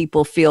making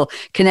people feel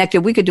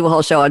connected. We could do a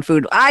whole show on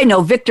food. I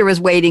know Victor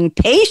is waiting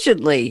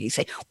patiently. He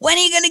say, when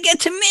are you going to get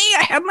to me?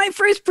 I have my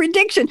first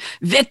prediction.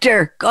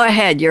 Victor, go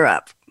ahead. You're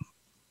up.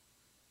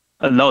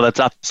 No, that's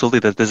absolutely.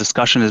 The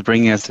discussion is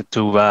bringing us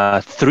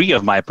to 3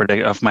 of my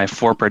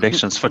 4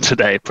 predictions for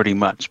today, pretty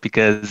much,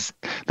 because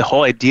the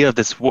whole idea of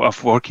this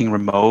of working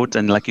remote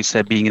and, like you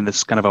said, being in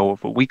this kind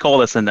of we call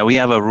this, and we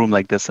have a room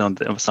like this on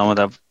some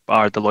of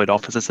our Deloitte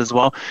offices as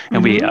well.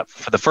 And we,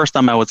 for the first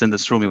time I was in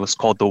this room, it was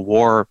called the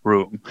war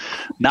room.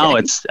 Now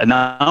it's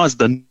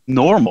the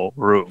normal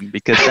room,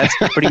 because that's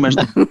pretty much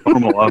the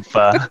normal of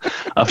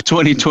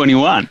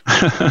 2021.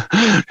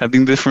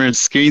 Having different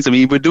screens. I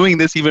mean, we're doing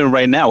this even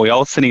right now. We're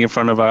all sitting in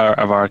front of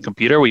our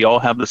computer. We all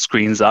have the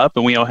screens up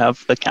and we all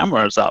have the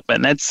cameras up.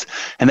 And that's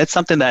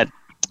something that,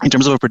 in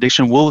terms of a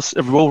prediction, will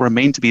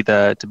remain to be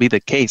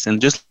the case.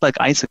 And just like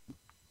Isaac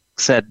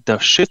said, the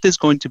shift is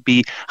going to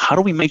be, how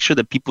do we make sure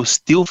that people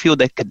still feel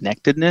that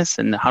connectedness,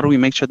 and how do we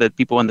make sure that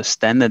people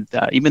understand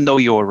that even though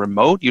you're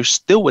remote, you're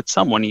still with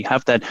someone. You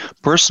have that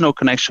personal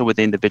connection with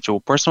the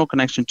individual, personal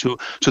connection to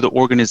the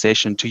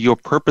organization, to your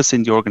purpose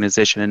in the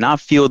organization, and not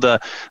feel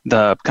the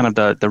kind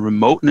of the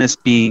remoteness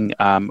being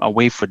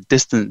away from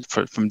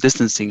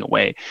distancing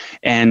away.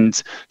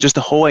 And just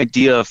the whole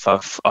idea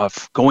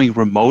of going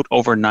remote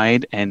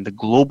overnight and the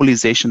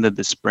globalization that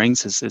this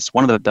brings is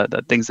one of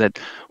the things that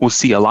we'll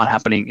see a lot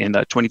happening in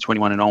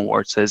 2021 and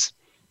onwards. Is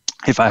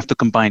if I have to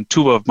combine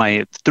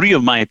three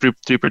of my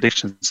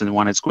predictions, and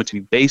one is going to be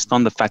based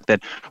on the fact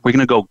that we're going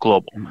to go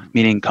global,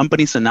 meaning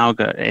companies are now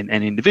and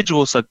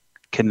individuals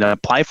can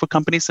apply for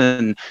companies,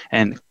 and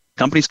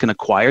companies can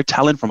acquire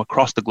talent from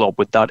across the globe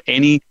without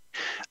any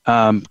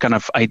kind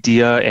of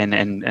idea and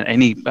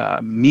any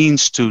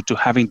means to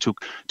having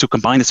to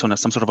combine this on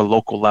some sort of a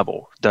local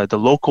level. The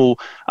local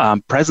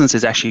presence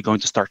is actually going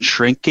to start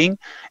shrinking,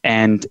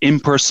 and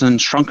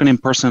shrunken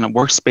in-person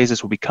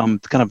workspaces will become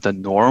kind of the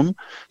norm.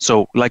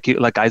 So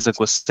like Isaac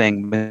was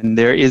saying, when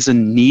there is a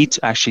need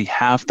to actually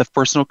have the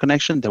personal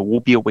connection, there will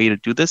be a way to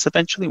do this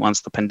eventually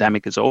once the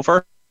pandemic is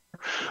over.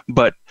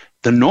 But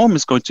the norm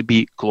is going to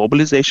be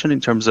globalization in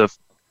terms of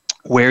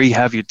where you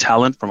have your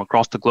talent from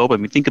across the globe. I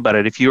mean, think about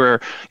it. If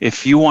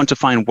you want to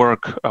find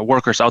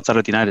workers outside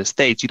of the United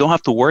States, you don't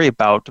have to worry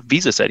about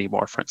visas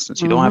anymore, for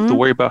instance. You don't have to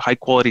worry about high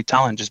quality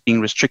talent just being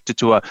restricted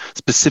to a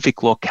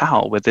specific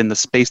locale within the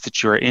space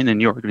that you're in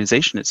and your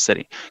organization is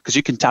sitting, because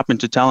you can tap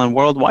into talent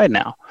worldwide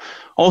now.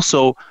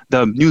 Also,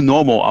 the new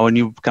normal, our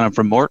new kind of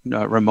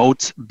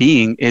remote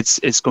being,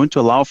 it's going to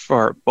allow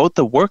for both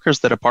the workers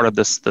that are part of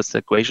this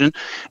equation,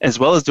 as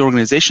well as the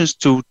organizations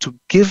to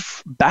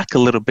give back a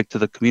little bit to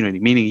the community,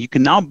 meaning you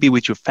can now be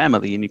with your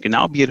family and you can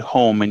now be at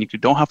home and you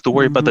don't have to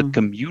worry about the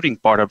commuting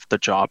part of the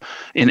job.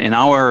 In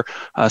our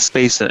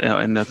space,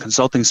 in the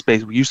consulting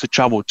space, we used to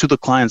travel to the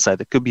client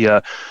side. It could be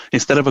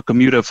instead of a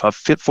commute of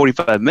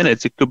 45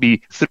 minutes, it could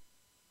be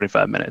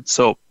 35 minutes.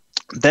 So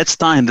that's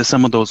time that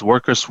some of those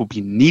workers will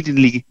be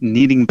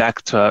needing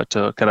back to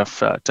kind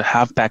of to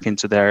have back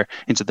into their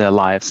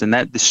lives, and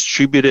that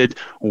distributed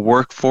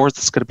workforce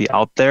that's going to be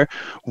out there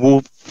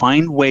will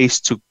find ways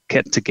to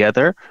get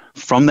together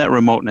from that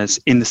remoteness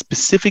in the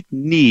specific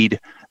need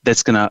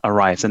that's going to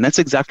arise. And that's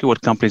exactly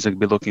what companies are going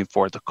to be looking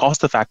for. The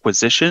cost of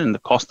acquisition and the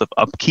cost of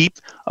upkeep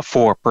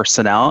for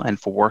personnel and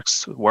for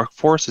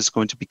workforce is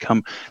going to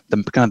become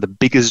the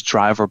biggest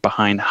driver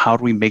behind how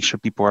do we make sure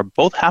people are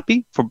both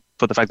happy for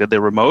the fact that they're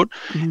remote,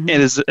 and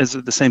as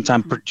at the same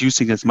time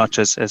producing as much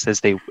as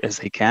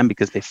they can,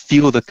 because they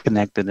feel the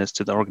connectedness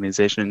to the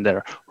organization and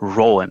their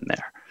role in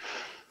there.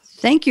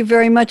 Thank you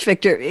very much,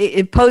 Victor.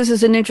 It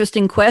poses an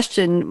interesting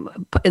question.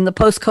 In the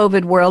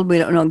post-COVID world, we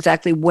don't know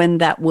exactly when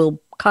that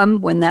will come,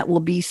 when that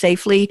will be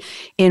safely,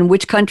 in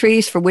which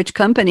countries, for which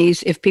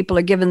companies. If people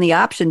are given the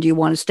option, do you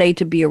want to stay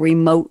to be a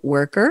remote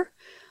worker,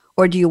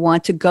 or do you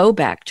want to go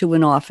back to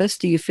an office?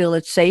 Do you feel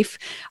it's safe?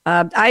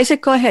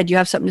 Isaac, go ahead. You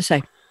have something to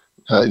say.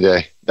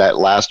 That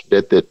last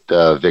bit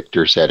that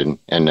Victor said, and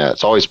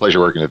it's always a pleasure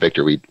working with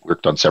Victor. We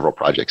worked on several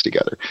projects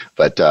together,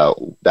 but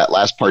that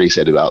last part he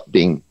said about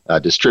being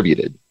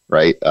distributed,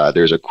 right?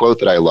 There's a quote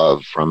that I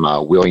love from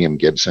William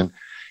Gibson.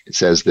 It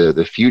says,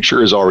 the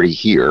future is already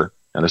here.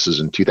 And this is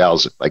in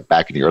 2000, like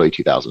back in the early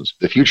 2000s.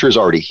 The future is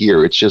already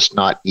here. It's just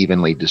not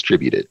evenly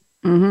distributed.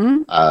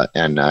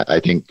 And I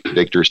think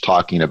Victor's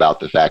talking about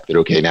the fact that,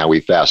 okay, now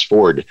we fast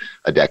forward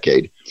a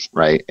decade,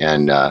 right?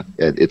 And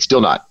it's still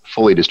not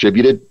fully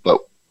distributed,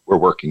 but we're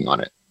working on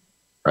it,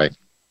 right?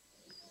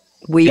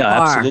 We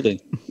are.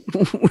 Absolutely.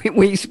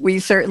 we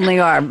certainly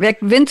are.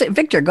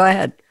 Victor, go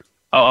ahead.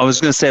 Oh, I was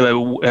going to say,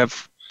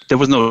 there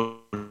was no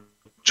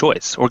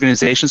choice.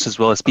 Organizations as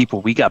well as people,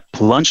 we got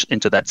plunged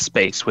into that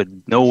space with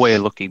no way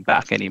of looking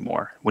back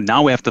anymore. Well,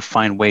 now we have to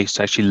find ways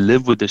to actually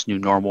live with this new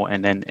normal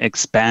and then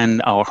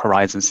expand our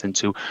horizons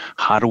into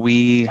how do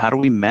we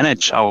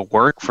manage our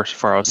work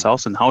for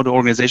ourselves, and how do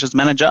organizations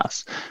manage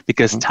us?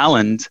 Because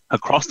talent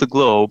across the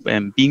globe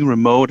and being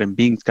remote and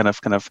being kind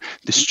of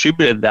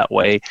distributed that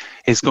way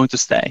is going to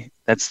stay.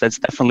 That's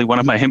definitely one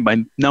of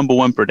my number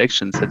one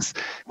predictions.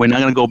 We're not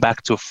going to go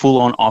back to a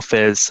full-on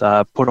office,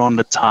 put on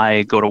the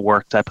tie, go to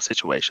work type of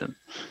situation.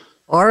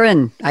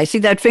 Oren, I see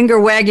that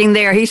finger wagging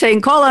there. He's saying,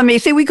 call on me.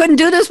 See, we couldn't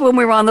do this when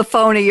we were on the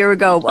phone a year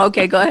ago.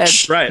 Okay, go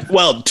ahead. Right.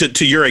 Well,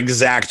 to your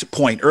exact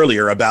point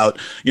earlier about,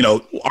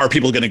 are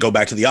people going to go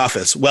back to the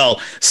office?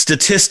 Well,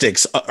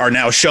 statistics are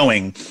now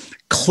showing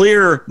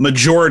clear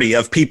majority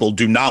of people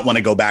do not want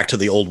to go back to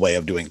the old way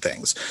of doing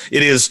things.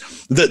 It is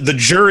the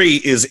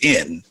jury is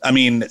in. I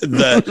mean,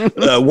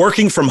 the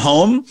working from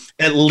home,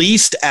 at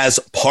least as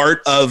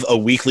part of a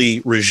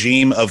weekly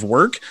regime of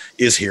work,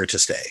 is here to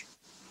stay.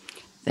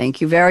 Thank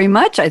you very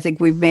much. I think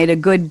we've made a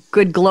good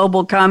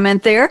global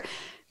comment there.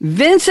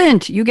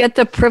 Vincent, you get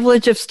the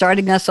privilege of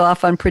starting us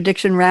off on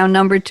prediction round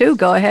number 2.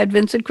 Go ahead,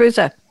 Vincent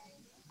Kruse.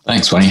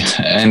 Thanks, Bonnie.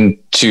 And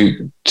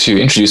to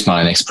introduce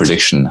my next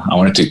prediction, I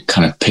wanted to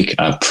kind of pick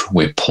up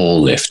where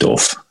Paul left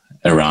off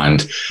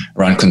around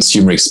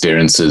consumer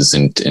experiences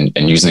and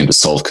using them to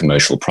solve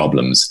commercial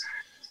problems.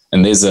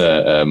 And there's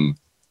a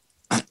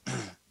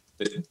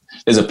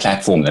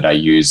platform that I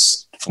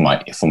use for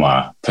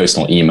my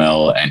personal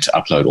email and to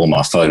upload all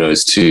my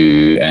photos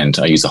to, and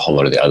I use a whole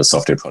lot of the other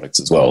software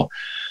products as well.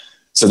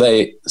 So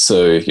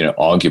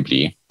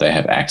arguably they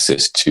have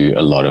access to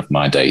a lot of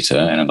my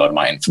data and a lot of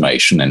my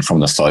information. And from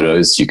the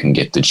photos, you can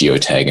get the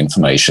geotag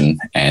information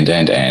and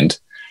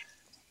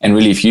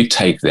really, if you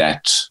take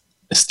that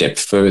a step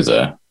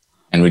further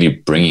and really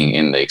bringing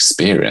in the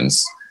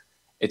experience,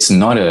 it's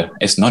not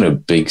a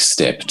big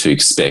step to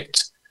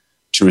expect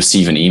to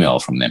receive an email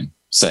from them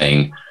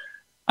saying,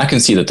 I can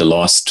see that the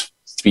last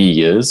 3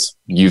 years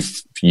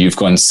you've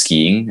gone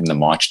skiing in the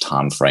March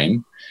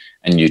timeframe,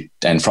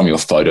 and from your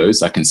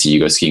photos, I can see you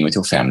go skiing with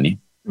your family.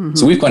 Mm-hmm.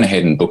 So we've gone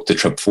ahead and booked the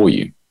trip for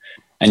you.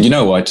 And you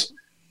know what?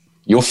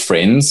 Your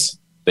friends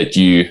that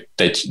you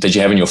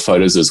have in your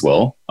photos as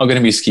well are going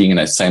to be skiing in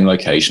that same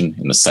location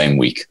in the same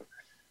week.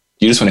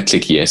 You just want to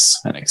click yes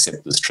and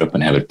accept this trip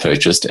and have it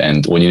purchased.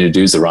 And all you need to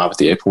do is arrive at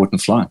the airport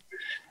and fly.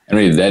 And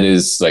really, that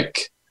is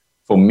like,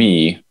 for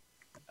me,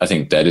 I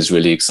think that is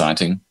really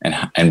exciting,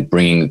 and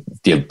bringing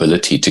the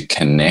ability to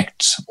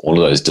connect all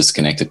of those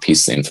disconnected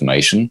pieces of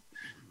information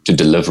to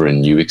deliver a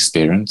new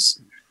experience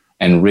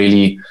and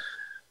really,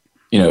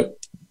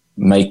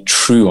 make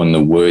true on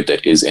the word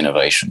that is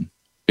innovation.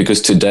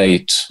 Because to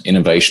date,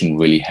 innovation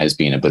really has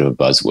been a bit of a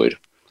buzzword.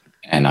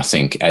 And I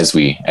think as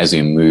we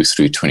move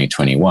through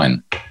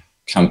 2021,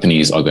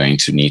 companies are going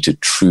to need to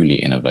truly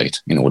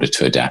innovate in order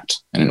to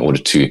adapt, and in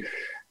order to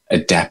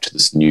adapt to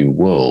this new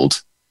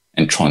world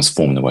and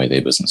transform the way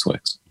their business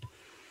works.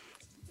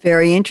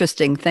 Very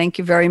interesting. Thank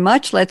you very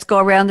much. Let's go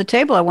around the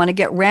table. I want to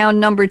get round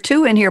number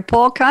 2 in here.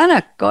 Paul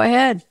Khanna, go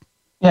ahead.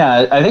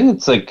 Yeah, I think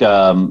it's like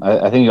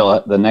I think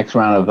the next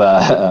round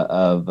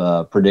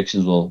of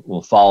predictions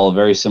will follow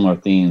very similar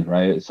themes,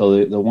 right?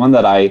 So the one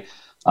that I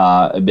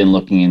have been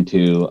looking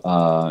into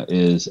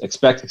is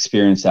expect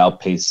experience to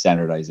outpace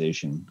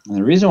standardization. And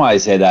the reason why I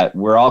say that,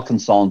 we're all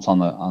consultants on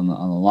the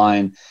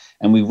line,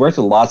 and we've worked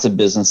with lots of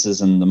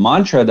businesses, and the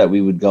mantra that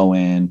we would go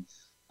in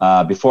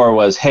before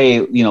was,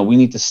 hey, we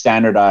need to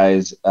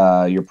standardize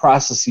your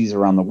processes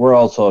around the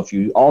world. So if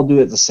you all do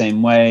it the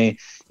same way,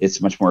 it's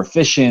much more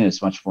efficient,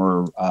 it's much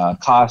more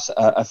cost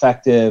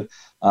effective,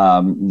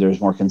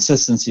 there's more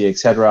consistency, et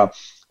cetera.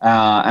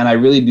 And I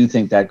really do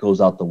think that goes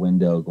out the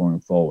window going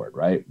forward,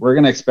 right? We're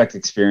going to expect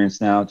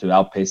experience now to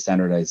outpace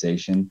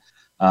standardization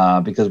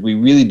because we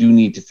really do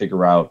need to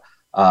figure out,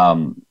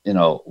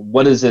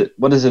 what is it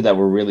that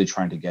we're really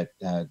trying to get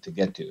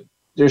to.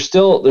 There's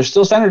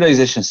still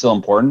standardization is still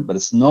important, but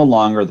it's no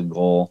longer the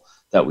goal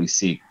that we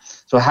seek.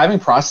 So having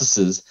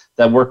processes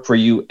that work for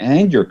you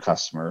and your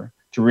customer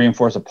to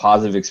reinforce a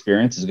positive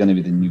experience is going to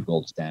be the new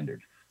gold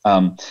standard.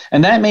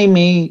 And that may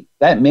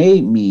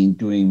mean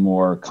doing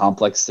more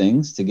complex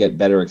things to get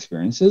better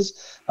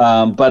experiences.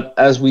 But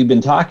as we've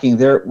been talking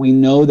there, we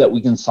know that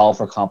we can solve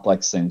for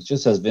complex things.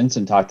 Just as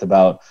Vincent talked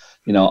about,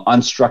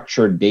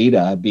 unstructured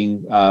data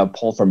being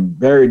pulled from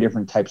very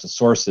different types of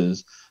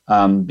sources,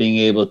 being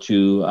able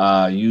to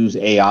use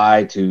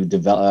AI to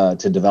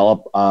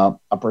develop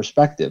a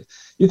perspective.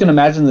 You can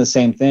imagine the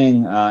same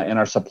thing in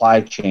our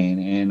supply chain,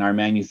 in our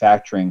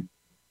manufacturing,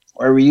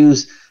 where we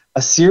use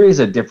a series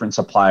of different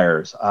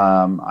suppliers.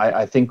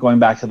 I think going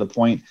back to the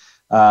point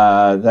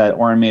that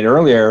Oren made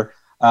earlier,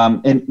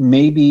 and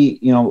maybe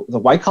the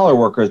white collar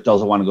workers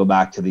doesn't want to go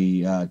back to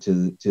the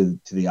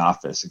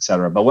office, et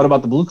cetera. But what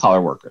about the blue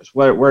collar workers?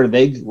 Where do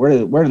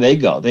they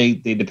go? They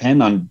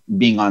depend on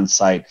being on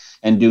site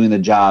and doing the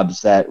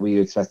jobs that we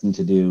expect them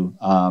to do.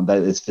 That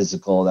is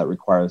physical. That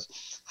requires.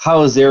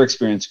 How is their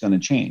experience going to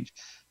change?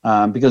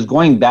 Because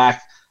going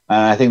back.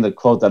 I think the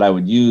quote that I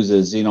would use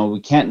is, we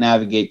can't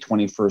navigate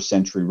 21st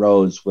century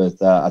roads with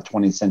a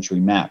 20th century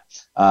map.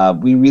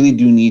 We really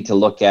do need to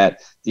look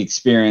at the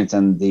experience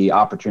and the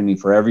opportunity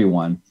for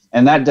everyone.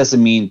 And that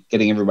doesn't mean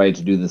getting everybody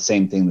to do the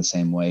same thing the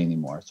same way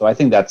anymore. So I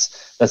think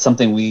that's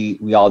something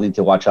we all need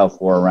to watch out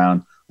for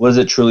around what is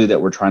it truly that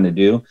we're trying to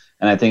do.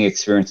 And I think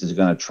experience is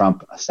going to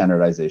trump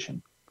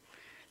standardization.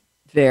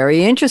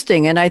 Very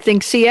interesting. And I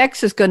think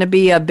CX is going to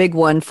be a big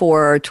one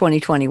for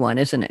 2021,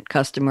 isn't it?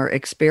 Customer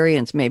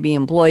experience, maybe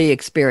employee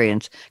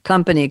experience,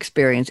 company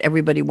experience.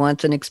 Everybody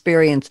wants an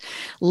experience.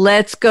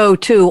 Let's go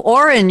to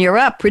Oren. You're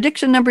up.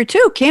 Prediction number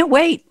 2. Can't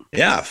wait.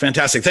 Yeah,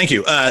 fantastic. Thank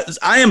you.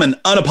 I am an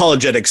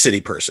unapologetic city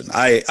person.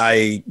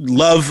 I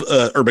love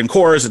urban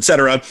cores, et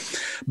cetera.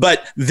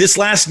 But this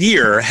last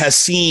year has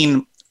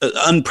seen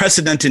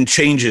unprecedented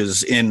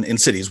changes in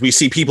cities. We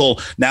see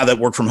people now that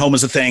work from home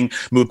is a thing,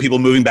 people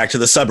moving back to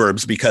the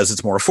suburbs because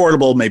it's more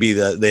affordable. Maybe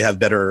they have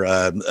better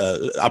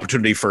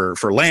opportunity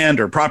for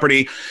land or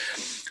property.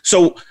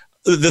 So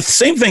the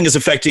same thing is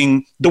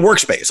affecting the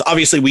workspace.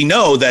 Obviously, we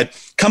know that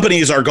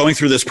companies are going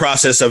through this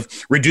process of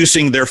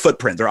reducing their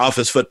footprint, their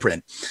office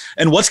footprint.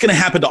 And what's going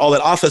to happen to all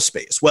that office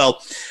space?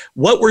 Well,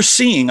 what we're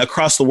seeing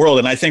across the world,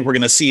 and I think we're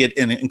going to see it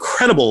in an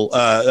incredible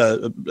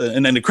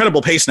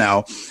pace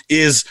now,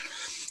 is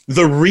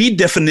the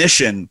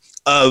redefinition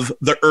of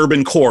the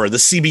urban core, the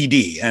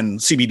CBD, and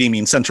CBD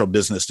means Central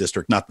Business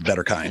District, not the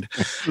better kind.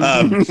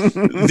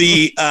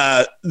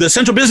 The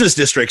central business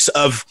districts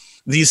of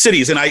these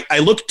cities, and I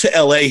look to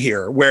LA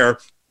here, where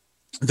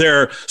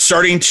they're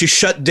starting to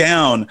shut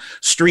down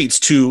streets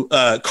to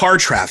car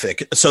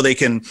traffic so they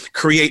can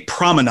create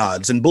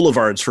promenades and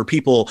boulevards for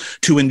people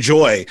to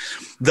enjoy.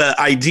 The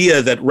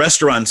idea that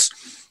restaurants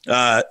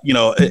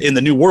in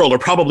the new world are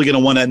probably going to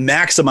want to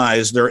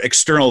maximize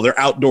their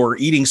outdoor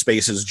eating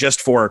spaces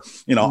just for,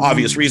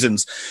 obvious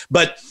reasons.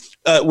 But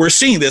we're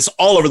seeing this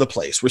all over the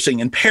place. We're seeing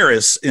in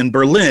Paris, in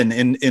Berlin,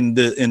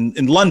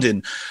 in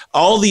London.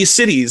 All these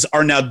cities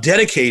are now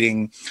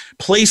dedicating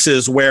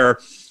places where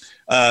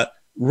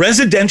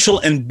residential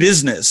and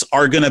business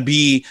are going to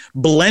be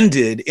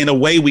blended in a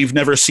way we've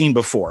never seen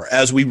before.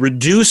 As we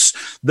reduce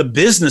the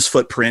business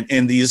footprint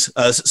in these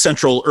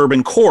central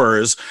urban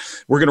cores,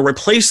 we're going to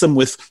replace them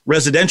with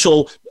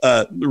residential,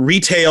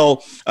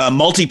 retail,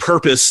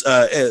 multi-purpose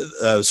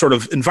sort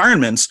of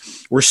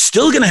environments. We're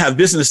still going to have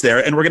business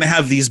there, and we're going to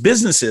have these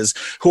businesses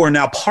who are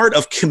now part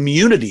of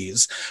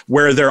communities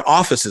where their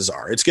offices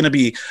are. It's going to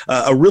be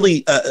a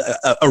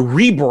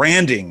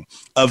rebranding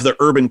of the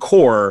urban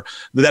core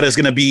that is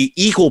going to be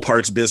equal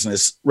parts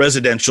business,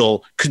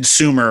 residential,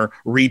 consumer,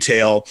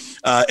 retail.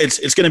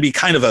 It's going to be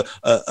kind of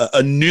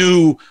a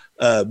new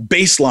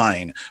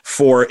baseline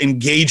for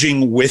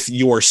engaging with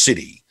your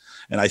city.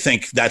 And I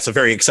think that's a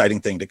very exciting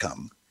thing to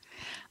come.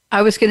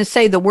 I was going to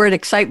say the word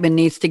excitement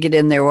needs to get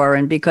in there,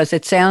 Oren, because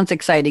it sounds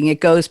exciting. It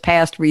goes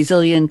past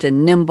resilient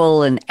and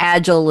nimble and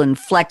agile and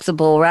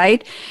flexible,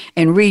 right?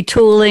 And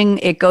retooling.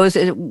 It goes,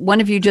 one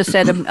of you just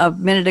said a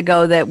minute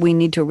ago that we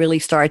need to really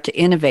start to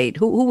innovate.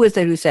 Who was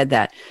it who said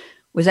that?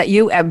 Was that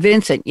you?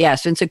 Vincent.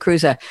 Yes, Vincent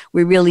Kruse.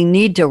 We really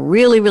need to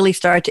really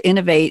start to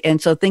innovate. And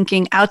so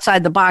thinking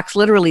outside the box,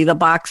 literally the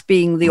box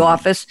being the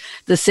office,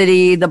 the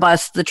city, the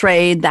bus, the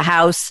trade, the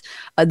house,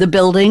 the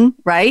building,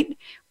 right?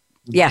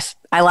 Yes,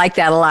 I like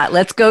that a lot.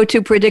 Let's go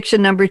to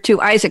prediction number 2.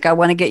 Isaac, I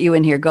want to get you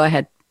in here. Go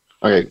ahead.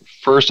 Okay.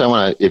 First, I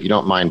want to, if you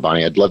don't mind,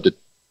 Bonnie, I'd love to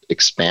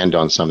expand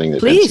on something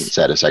that Vincent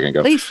said a second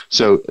ago. Please.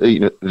 So,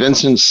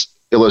 Vincent's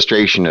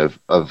illustration of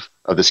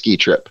the ski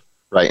trip,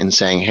 right? And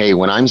saying, hey,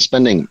 when I'm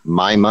spending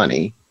my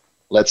money,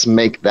 let's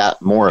make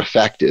that more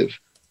effective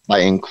by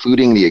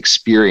including the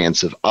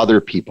experience of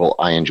other people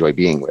I enjoy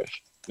being with.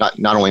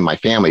 Not only my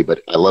family,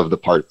 but I love the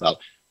part about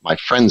my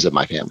friends of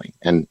my family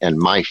and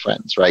my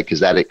friends, right?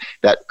 Because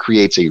that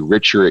creates a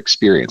richer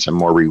experience, a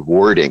more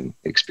rewarding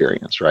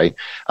experience, right?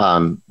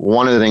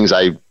 One of the things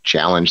I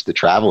challenge the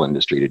travel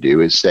industry to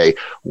do is say,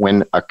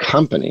 when a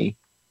company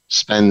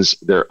spends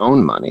their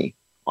own money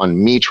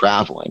on me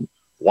traveling,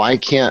 why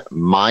can't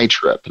my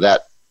trip,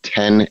 that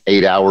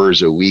 8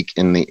 hours a week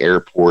in the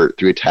airport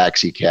through a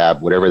taxi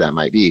cab, whatever that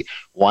might be,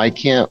 why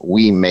can't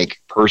we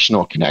make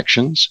personal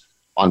connections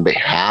on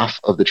behalf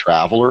of the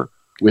traveler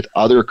with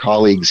other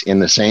colleagues in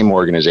the same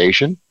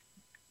organization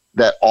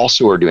that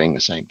also are doing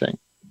the same thing,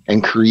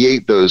 and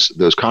create those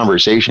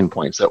conversation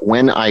points that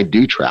when I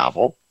do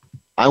travel,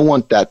 I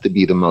want that to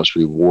be the most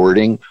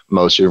rewarding,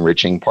 most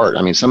enriching part.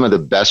 I mean, some of the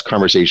best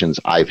conversations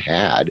I've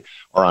had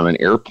are on an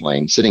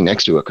airplane sitting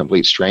next to a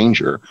complete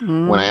stranger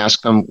when I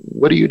ask them,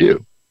 what do you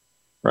do?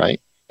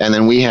 Right. And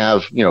then we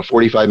have,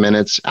 45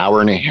 minutes, hour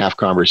and a half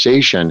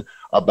conversation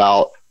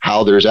about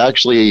how there's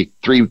actually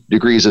 3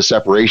 degrees of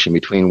separation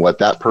between what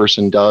that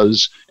person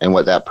does and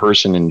what that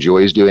person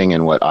enjoys doing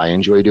and what I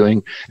enjoy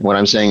doing. And what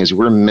I'm saying is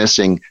we're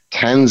missing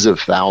tens of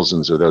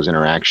thousands of those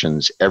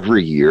interactions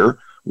every year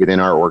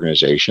within our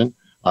organization.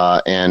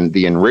 And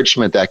the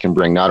enrichment that can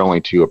bring not only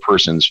to a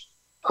person's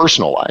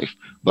personal life,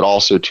 but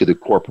also to the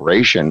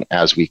corporation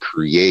as we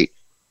create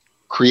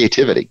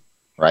creativity,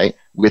 right?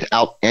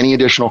 Without any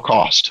additional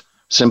cost,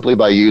 simply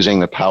by using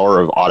the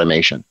power of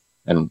automation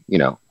and,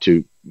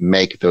 to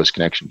make those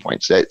connection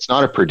points. It's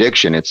not a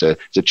prediction. It's a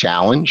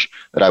challenge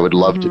that I would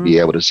love to be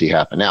able to see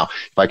happen. Now,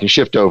 if I can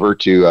shift over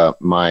to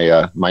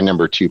my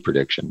number 2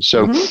 prediction.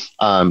 So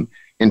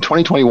in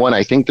 2021,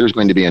 I think there's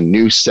going to be a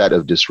new set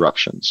of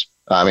disruptions.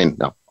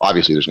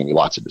 Obviously there's going to be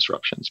lots of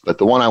disruptions, but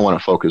the one I want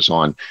to focus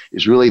on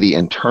is really the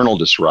internal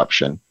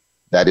disruption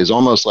that is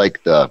almost like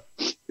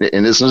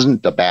and this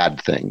isn't the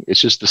bad thing. It's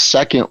just the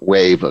second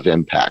wave of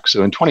impact.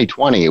 So in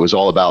 2020, it was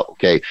all about,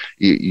 okay,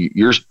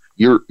 you're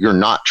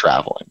not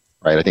traveling,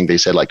 right? I think they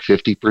said like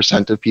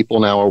 50% of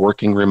people now are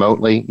working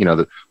remotely,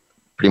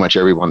 pretty much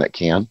everyone that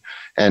can.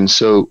 And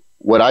so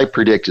what I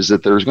predict is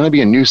that there's going to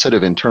be a new set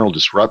of internal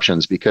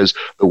disruptions because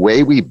the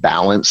way we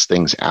balance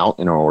things out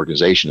in our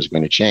organization is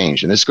going to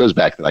change. And this goes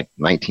back to like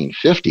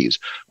 1950s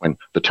when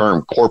the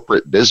term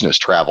corporate business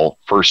travel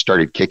first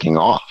started kicking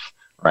off.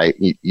 Right,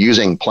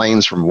 using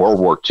planes from World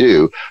War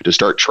II to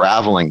start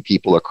traveling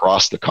people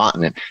across the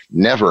continent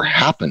never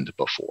happened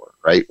before.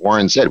 Right,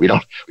 Warren said we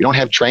don't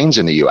have trains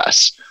in the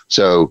U.S.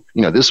 So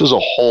this was a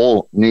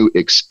whole new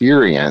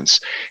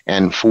experience,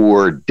 and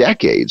for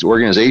decades,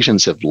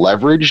 organizations have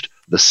leveraged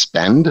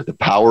the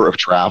power of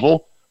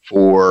travel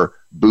for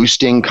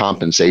boosting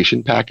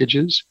compensation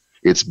packages.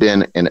 It's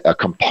been a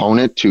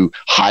component to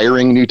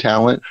hiring new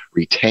talent,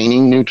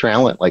 retaining new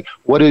talent. Like,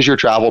 what is your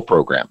travel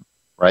program?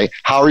 Right?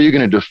 How are you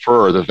going to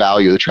defer the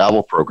value of the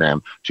travel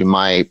program to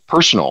my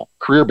personal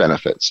career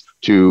benefits,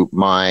 to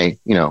my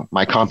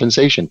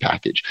compensation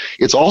package?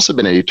 It's also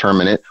been a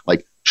determinant,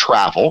 like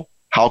travel,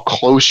 how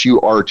close you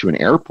are to an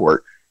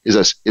airport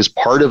is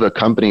part of a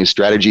company's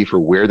strategy for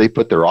where they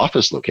put their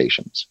office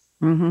locations.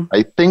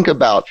 I think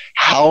about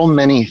how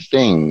many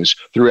things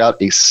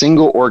throughout a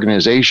single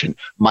organization,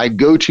 my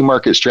go-to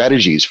market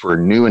strategies for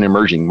new and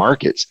emerging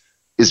markets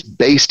is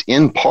based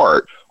in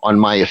part on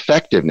my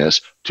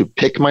effectiveness to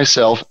pick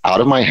myself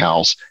out of my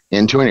house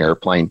into an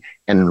airplane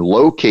and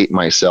locate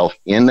myself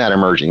in that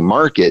emerging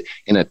market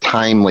in a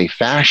timely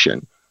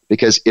fashion.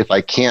 Because if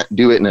I can't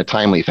do it in a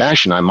timely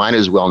fashion, I might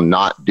as well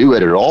not do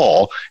it at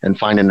all and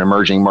find an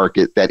emerging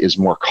market that is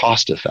more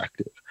cost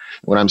effective.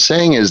 What I'm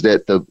saying is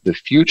that the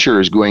future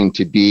is going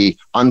to be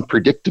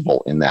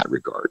unpredictable in that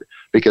regard.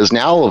 Because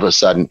now all of a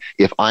sudden,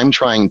 if I'm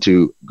trying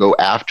to go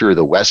after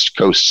the West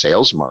Coast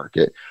sales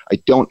market, I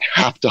don't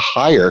have to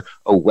hire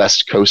a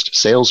West Coast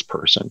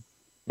salesperson.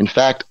 In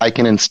fact, I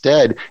can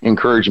instead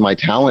encourage my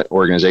talent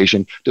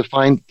organization to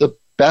find the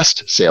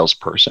best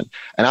salesperson.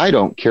 And I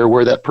don't care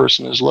where that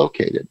person is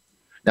located.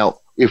 Now,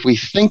 if we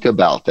think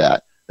about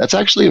that, that's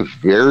actually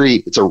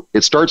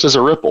it starts as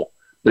a ripple,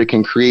 but it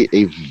can create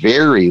a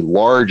very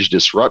large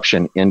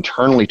disruption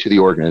internally to the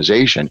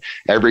organization.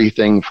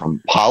 Everything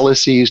from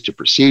policies to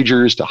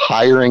procedures to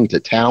hiring to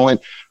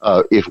talent.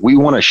 If we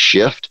want to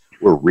shift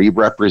or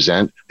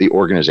re-represent the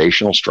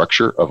organizational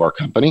structure of our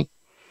company,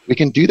 we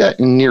can do that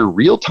in near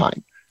real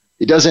time.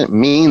 It doesn't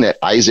mean that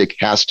Isaac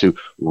has to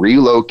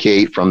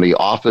relocate from the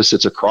office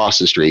that's across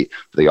the street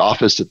to the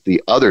office at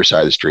the other side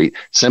of the street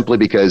simply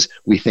because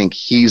we think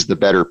he's the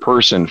better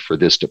person for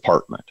this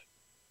department.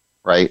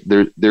 Right?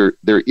 There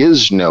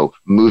is no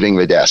moving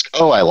the desk.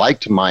 Oh, I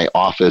liked my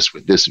office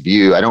with this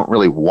view. I don't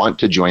really want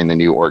to join the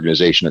new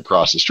organization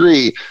across the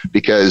street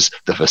because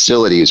the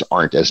facilities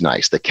aren't as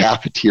nice. The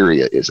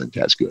cafeteria isn't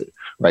as good.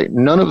 Right?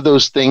 None of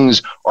those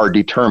things are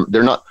determined.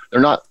 They're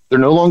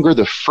no longer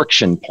the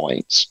friction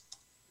points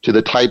to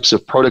the types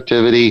of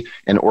productivity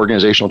and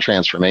organizational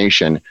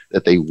transformation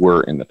that they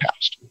were in the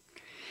past.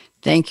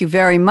 Thank you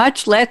very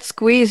much. Let's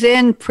squeeze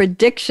in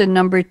prediction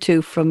number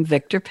 2 from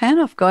Victor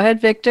Panov. Go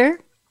ahead,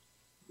 Victor.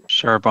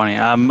 Sure, Bonnie.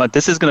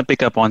 This is going to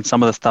pick up on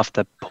some of the stuff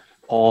that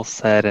Paul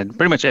said, and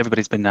pretty much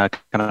everybody's been kind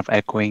of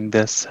echoing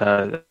this.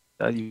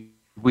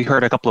 We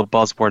heard a couple of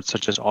buzzwords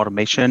such as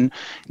automation,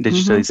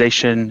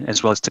 digitalization,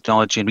 as well as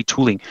technology and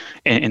retooling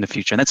in the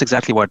future. And that's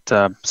exactly what,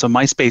 so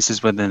my space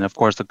is within, of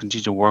course, the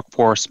contingent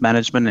workforce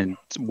management and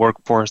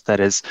workforce that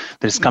is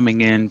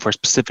coming in for a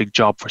specific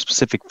job for a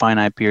specific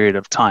finite period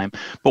of time.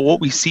 But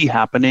what we see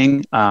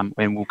happening, and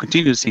we'll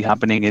continue to see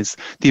happening, is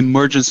the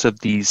emergence of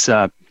these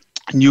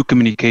new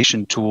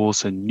communication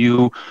tools and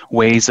new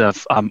ways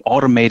of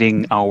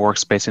automating our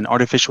workspace and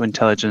artificial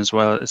intelligence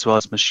as well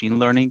as machine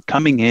learning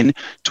coming in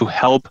to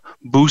help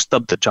boost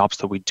up the jobs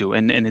that we do.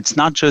 And it's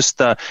not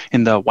just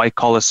in the white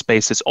collar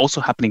space, it's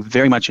also happening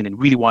very much in a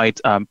really wide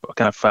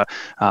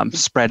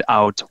spread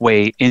out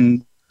way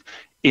in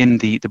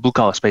the blue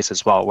collar space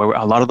as well, where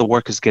a lot of the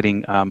work is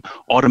getting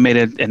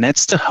automated, and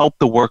that's to help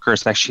the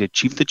workers actually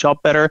achieve the job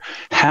better,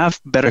 have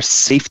better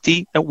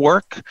safety at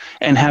work,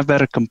 and have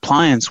better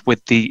compliance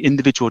with the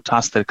individual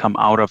tasks that come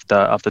out of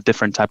the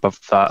different type of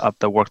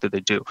the work that they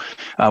do.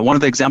 One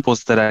of the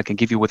examples that I can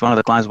give you with one of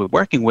the clients we're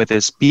working with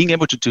is being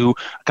able to do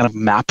kind of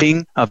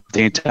mapping of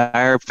the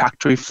entire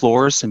factory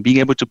floors and being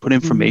able to put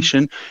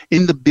information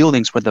in the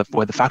buildings where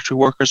the factory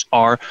workers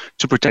are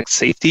to protect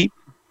safety,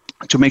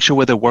 to make sure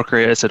where the worker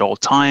is at all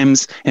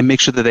times, and make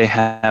sure that they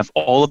have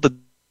all of the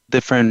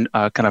different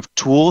kind of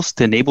tools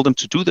to enable them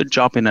to do their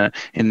job in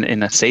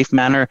a safe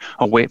manner,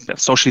 away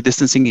socially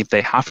distancing if they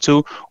have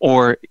to,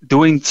 or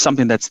doing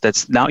something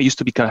that's now used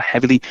to be kind of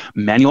heavily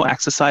manual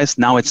exercise.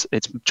 Now it's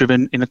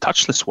driven in a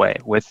touchless way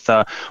with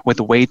a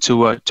way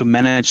to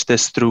manage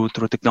this through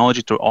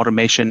technology, through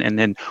automation, and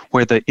then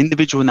where the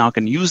individual now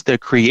can use their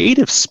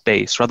creative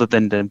space rather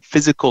than the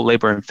physical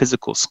labor and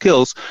physical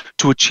skills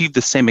to achieve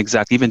the same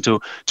exact, even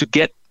to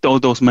get all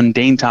those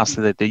mundane tasks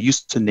that they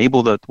used to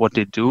enable what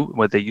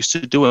they used to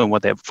do and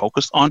what they're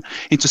focused on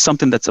into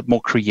something that's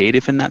more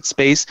creative in that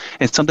space,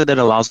 and something that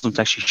allows them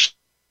to actually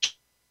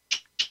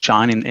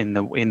shine in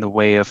the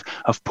way of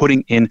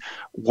putting in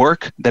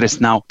work that is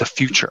now the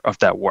future of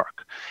that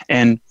work.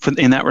 And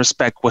in that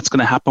respect, what's going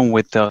to happen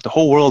with the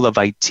whole world of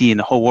IT and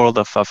the whole world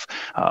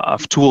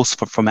of tools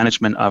for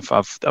management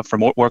of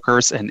remote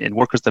workers and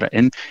workers that are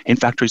in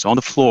factories on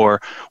the floor,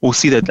 we'll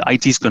see that the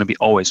IT is going to be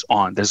always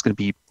on. There's going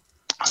to be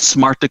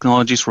smart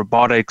technologies,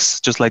 robotics,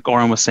 just like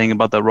Oren was saying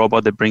about the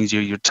robot that brings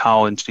you your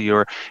towel into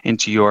your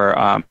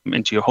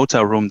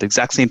hotel room. The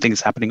exact same thing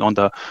is happening on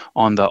the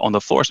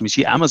floors. So we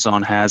see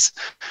Amazon has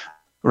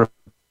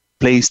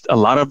replaced a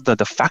lot of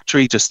the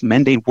factory, just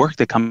mundane work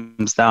that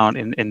comes down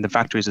in the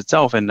factories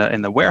itself and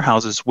in the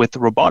warehouses with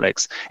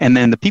robotics. And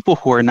then the people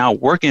who are now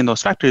working in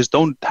those factories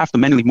don't have to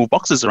manually move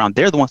boxes around.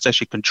 They're the ones that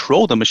actually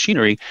control the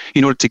machinery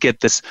in order to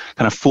get this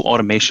kind of full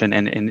automation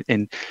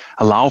and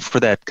allow for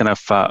that kind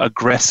of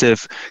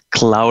aggressive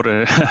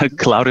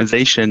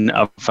cloudization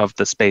of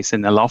the space,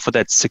 and allow for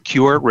that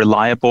secure,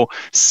 reliable,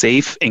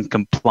 safe, and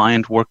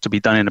compliant work to be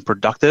done in a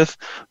productive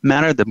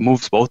manner that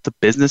moves both the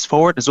business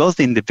forward as well as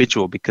the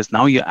individual, because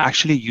now you're actually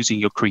using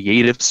your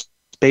creative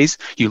space,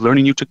 you're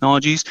learning new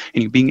technologies,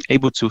 and you're being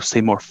able to stay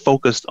more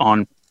focused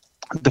on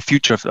the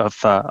future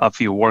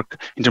of your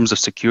work in terms of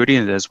security,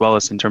 and as well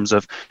as in terms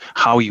of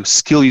how you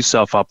skill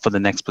yourself up for the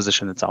next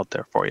position that's out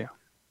there for you.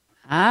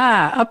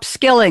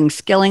 Upskilling,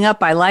 skilling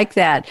up. I like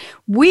that.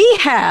 We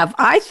have,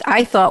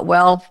 I thought,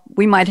 well,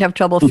 we might have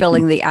trouble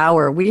filling the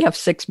hour. We have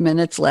 6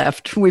 minutes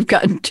left. We've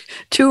gotten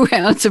 2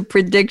 rounds of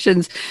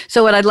predictions.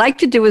 So what I'd like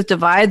to do is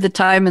divide the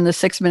time in the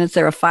 6 minutes.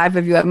 There are 5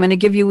 of you. I'm going to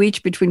give you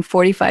each between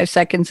 45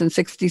 seconds and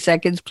 60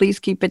 seconds. Please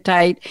keep it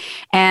tight.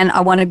 And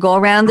I want to go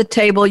around the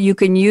table. You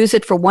can use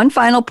it for one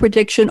final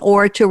prediction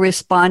or to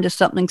respond to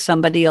something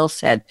somebody else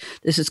said.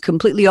 This is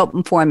completely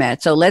open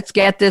format. So let's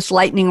get this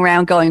lightning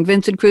round going.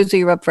 Vincent Kruse,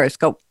 you're up first.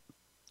 Go.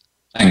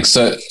 Thanks.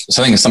 So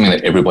I think it's something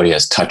that everybody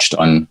has touched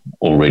on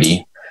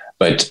already,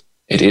 but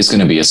it is going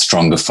to be a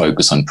stronger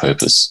focus on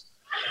purpose.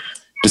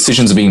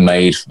 Decisions are being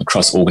made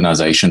across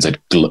organizations at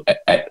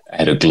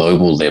a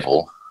global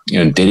level.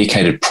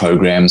 Dedicated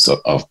programs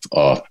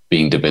are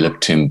being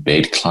developed to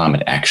embed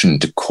climate action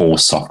into core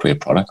software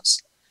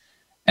products.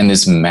 And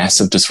there's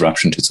massive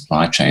disruption to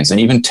supply chains. And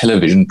even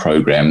television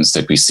programs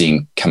that we're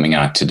seeing coming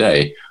out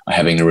today are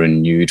having a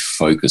renewed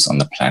focus on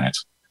the planet,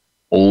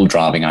 all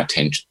driving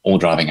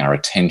our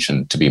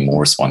attention to be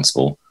more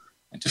responsible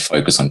and to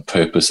focus on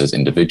purpose as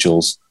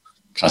individuals,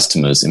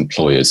 customers,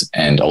 employers,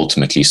 and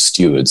ultimately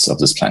stewards of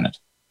this planet.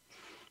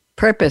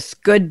 Purpose.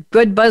 Good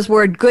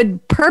buzzword.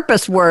 Good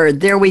purpose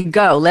word. There we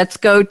go. Let's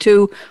go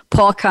to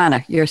Paul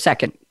Khanna. You're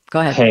second. Go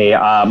ahead. Hey,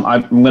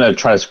 I'm going to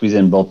try to squeeze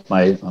in both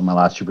my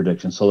last 2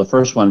 predictions. So the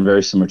first one,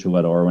 very similar to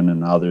what Oren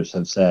and others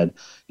have said,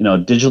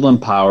 digital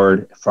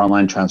empowered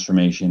frontline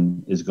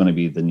transformation is going to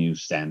be the new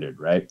standard,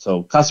 right?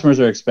 So customers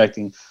are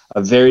expecting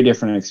a very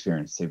different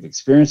experience. They've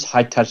experienced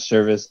high touch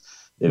service.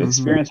 They've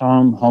experienced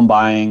home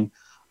buying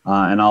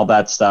and all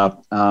that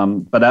stuff.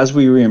 But as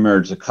we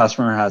reemerge, the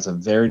customer has a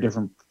very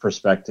different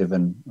perspective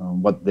and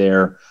what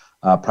their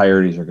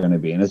priorities are going to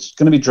be. And it's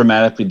going to be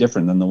dramatically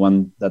different than the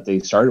one that they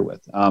started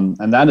with.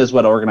 And that is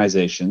what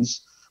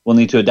organizations will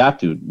need to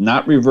adapt to,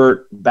 not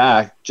revert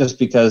back just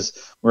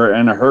because we're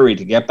in a hurry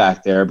to get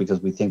back there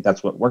because we think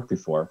that's what worked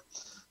before.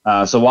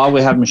 So while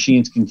we have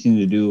machines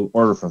continue to do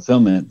order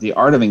fulfillment, the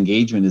art of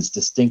engagement is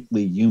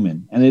distinctly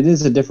human, and it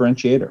is a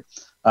differentiator.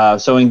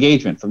 So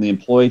engagement from the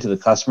employee to the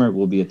customer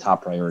will be a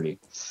top priority.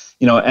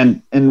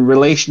 And in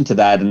relation to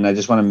that, and I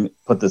just want to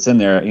put this in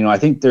there, I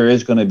think there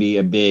is going to be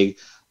a big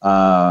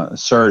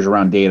surge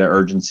around data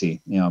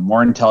urgency,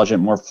 more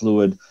intelligent, more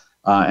fluid,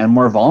 and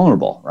more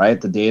vulnerable, right?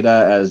 The data,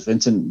 as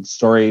Vincent's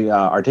story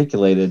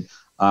articulated,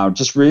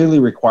 just really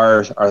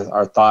requires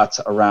our thoughts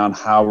around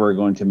how we're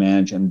going to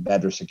manage and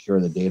better secure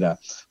the data,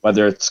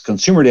 whether it's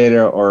consumer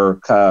data or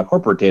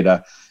corporate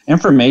data.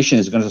 Information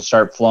is going to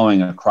start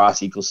flowing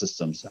across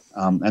ecosystems.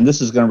 And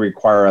this is going to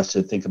require us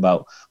to think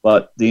about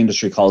what the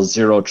industry calls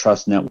zero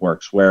trust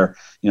networks, where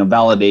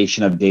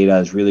validation of data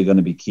is really going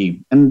to be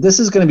key. And this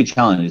is going to be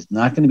challenging. It's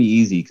not going to be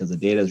easy because the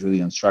data is really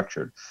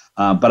unstructured.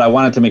 But I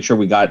wanted to make sure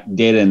we got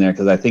data in there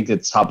because I think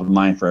it's top of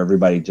mind for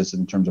everybody just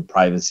in terms of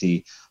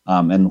privacy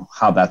and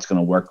how that's going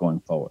to work going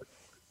forward.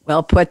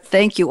 Well put.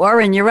 Thank you.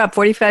 Oren, you're up.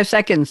 45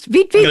 seconds.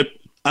 Veet.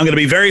 I'm going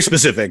to be very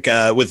specific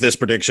with this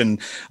prediction.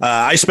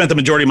 I spent the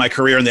majority of my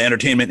career in the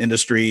entertainment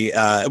industry,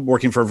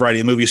 working for a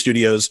variety of movie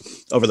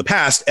studios over the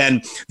past.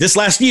 And this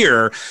last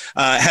year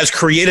has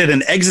created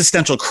an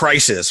existential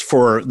crisis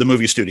for the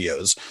movie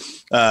studios.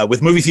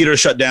 With movie theaters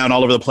shut down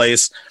all over the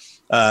place,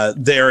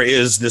 there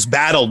is this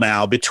battle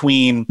now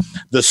between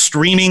the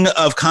streaming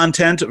of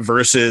content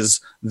versus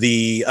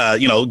the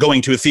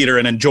going to a theater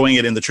and enjoying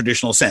it in the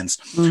traditional sense.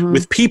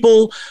 With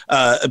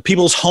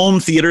people's home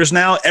theaters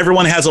now,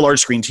 everyone has a large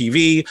screen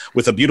TV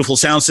with a beautiful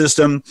sound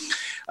system.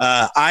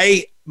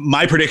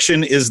 My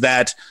prediction is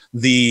that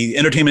the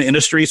entertainment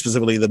industry,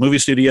 specifically the movie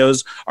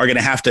studios, are going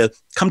to have to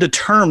come to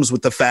terms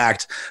with the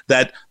fact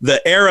that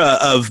the era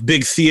of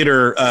big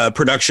theater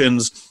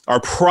productions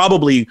are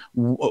probably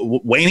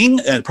waning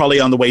and probably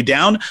on the way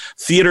down.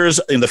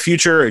 Theaters in the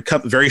future,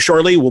 very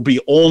shortly, will be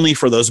only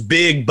for those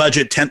big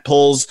budget tent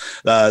poles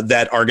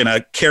that are going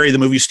to carry the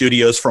movie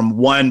studios from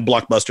one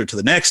blockbuster to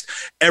the next.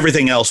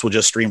 Everything else will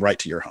just stream right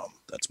to your home.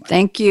 That's my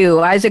Thank you.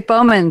 Isaac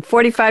Bowman,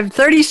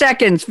 30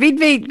 seconds.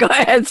 Veet. Go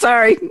ahead.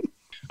 Sorry.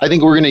 I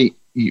think we're going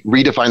to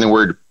redefine the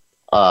word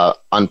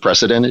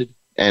unprecedented,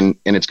 and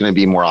it's going to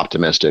be more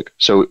optimistic.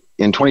 So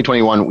in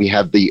 2021, we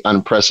have the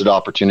unprecedented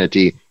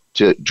opportunity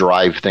to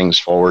drive things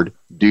forward,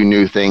 do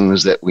new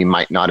things that we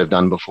might not have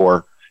done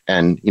before.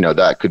 And,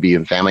 that could be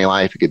in family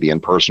life, it could be in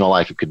personal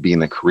life, it could be in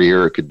the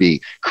career, it could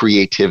be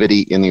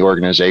creativity in the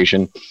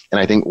organization. And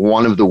I think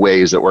one of the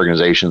ways that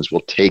organizations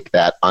will take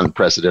that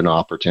unprecedented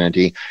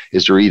opportunity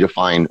is to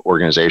redefine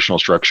organizational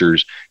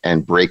structures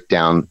and break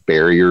down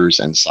barriers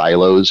and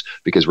silos,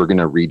 because we're going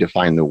to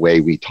redefine the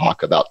way we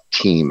talk about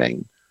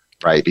teaming.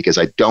 Right? Because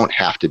I don't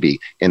have to be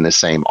in the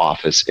same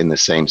office, in the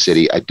same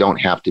city. I don't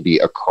have to be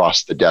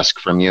across the desk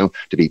from you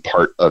to be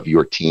part of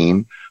your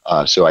team.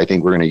 So I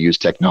think we're going to use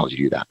technology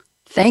to do that.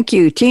 Thank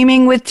you.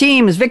 Teaming with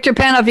teams. Victor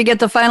Panov, you get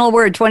the final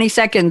word. 20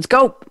 seconds.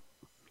 Go.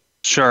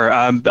 Sure.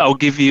 I'll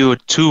give you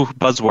 2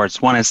 buzzwords.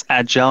 One is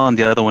agile and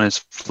the other one is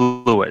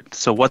fluid.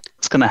 So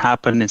what's going to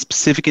happen in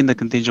specific in the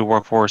contingent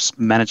workforce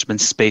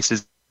management space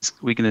is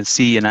to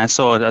see, and I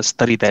saw a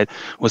study that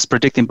was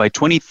predicting by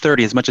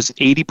 2030, as much as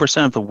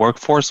 80% of the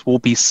workforce will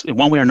be, in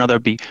one way or another,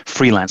 be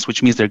freelance,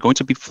 which means there are going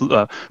to be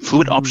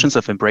fluid options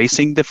of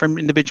embracing different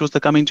individuals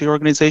that come into your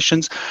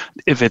organizations.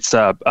 If it's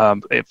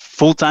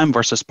full-time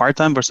versus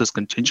part-time versus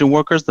contingent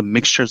workers, the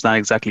mixture is not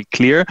exactly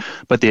clear,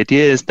 but the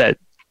idea is that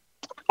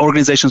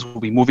organizations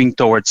will be moving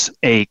towards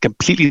a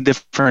completely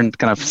different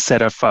kind of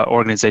set of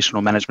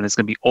organizational management. It's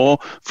going to be all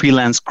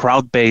freelance,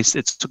 crowd-based.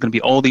 It's going to be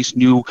all these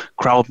new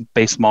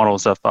crowd-based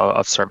models of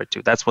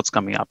servitude. That's what's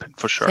coming up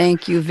for sure.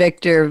 Thank you,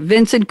 Victor.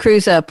 Vincent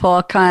Kruse,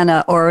 Paul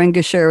Khanna, Oren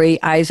Geshuri,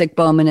 Isaac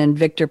Bowman, and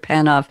Victor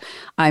Panov.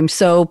 I'm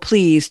so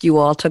pleased you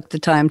all took the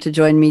time to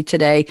join me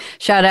today.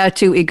 Shout out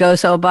to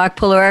Igosa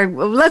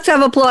Obakpulur. Let's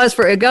have applause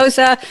for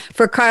Igosa,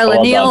 for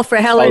Carla Neal, for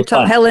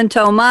Helen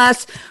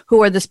Tomas,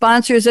 who are the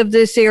sponsors of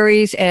this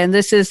series. And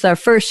this is the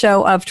first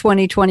show of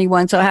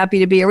 2021. So happy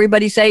to be.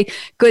 Everybody say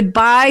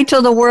goodbye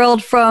to the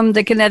world from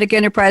the Kinetic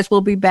Enterprise.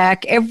 We'll be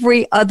back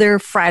every other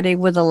Friday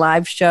with a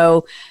live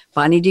show.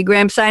 Bonnie D.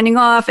 Graham signing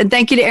off. And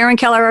thank you to Aaron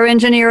Keller, our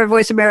engineer at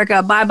Voice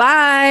America.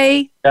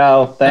 Bye-bye.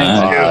 Ciao. Thanks.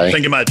 Bye.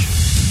 Thank you much.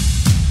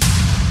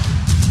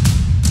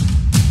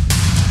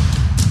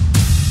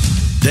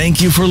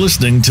 Thank you for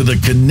listening to the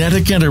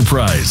Kinetic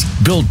Enterprise,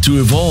 built to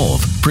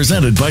evolve,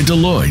 presented by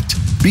Deloitte.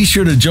 Be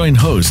sure to join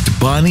host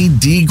Bonnie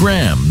D.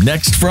 Graham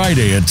next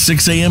Friday at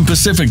 6 a.m.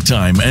 Pacific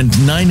Time and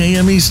 9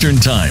 a.m. Eastern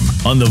Time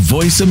on the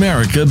Voice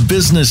America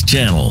Business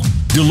Channel.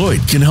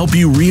 Deloitte can help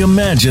you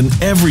reimagine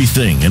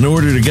everything in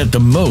order to get the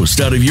most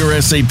out of your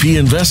SAP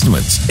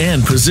investments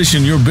and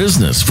position your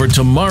business for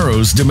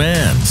tomorrow's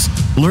demands.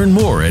 Learn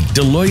more at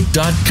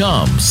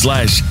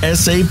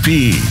Deloitte.com/SAP.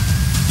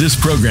 This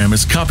program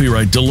is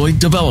copyright Deloitte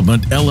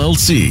Development,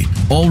 LLC.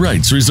 All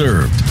rights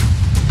reserved.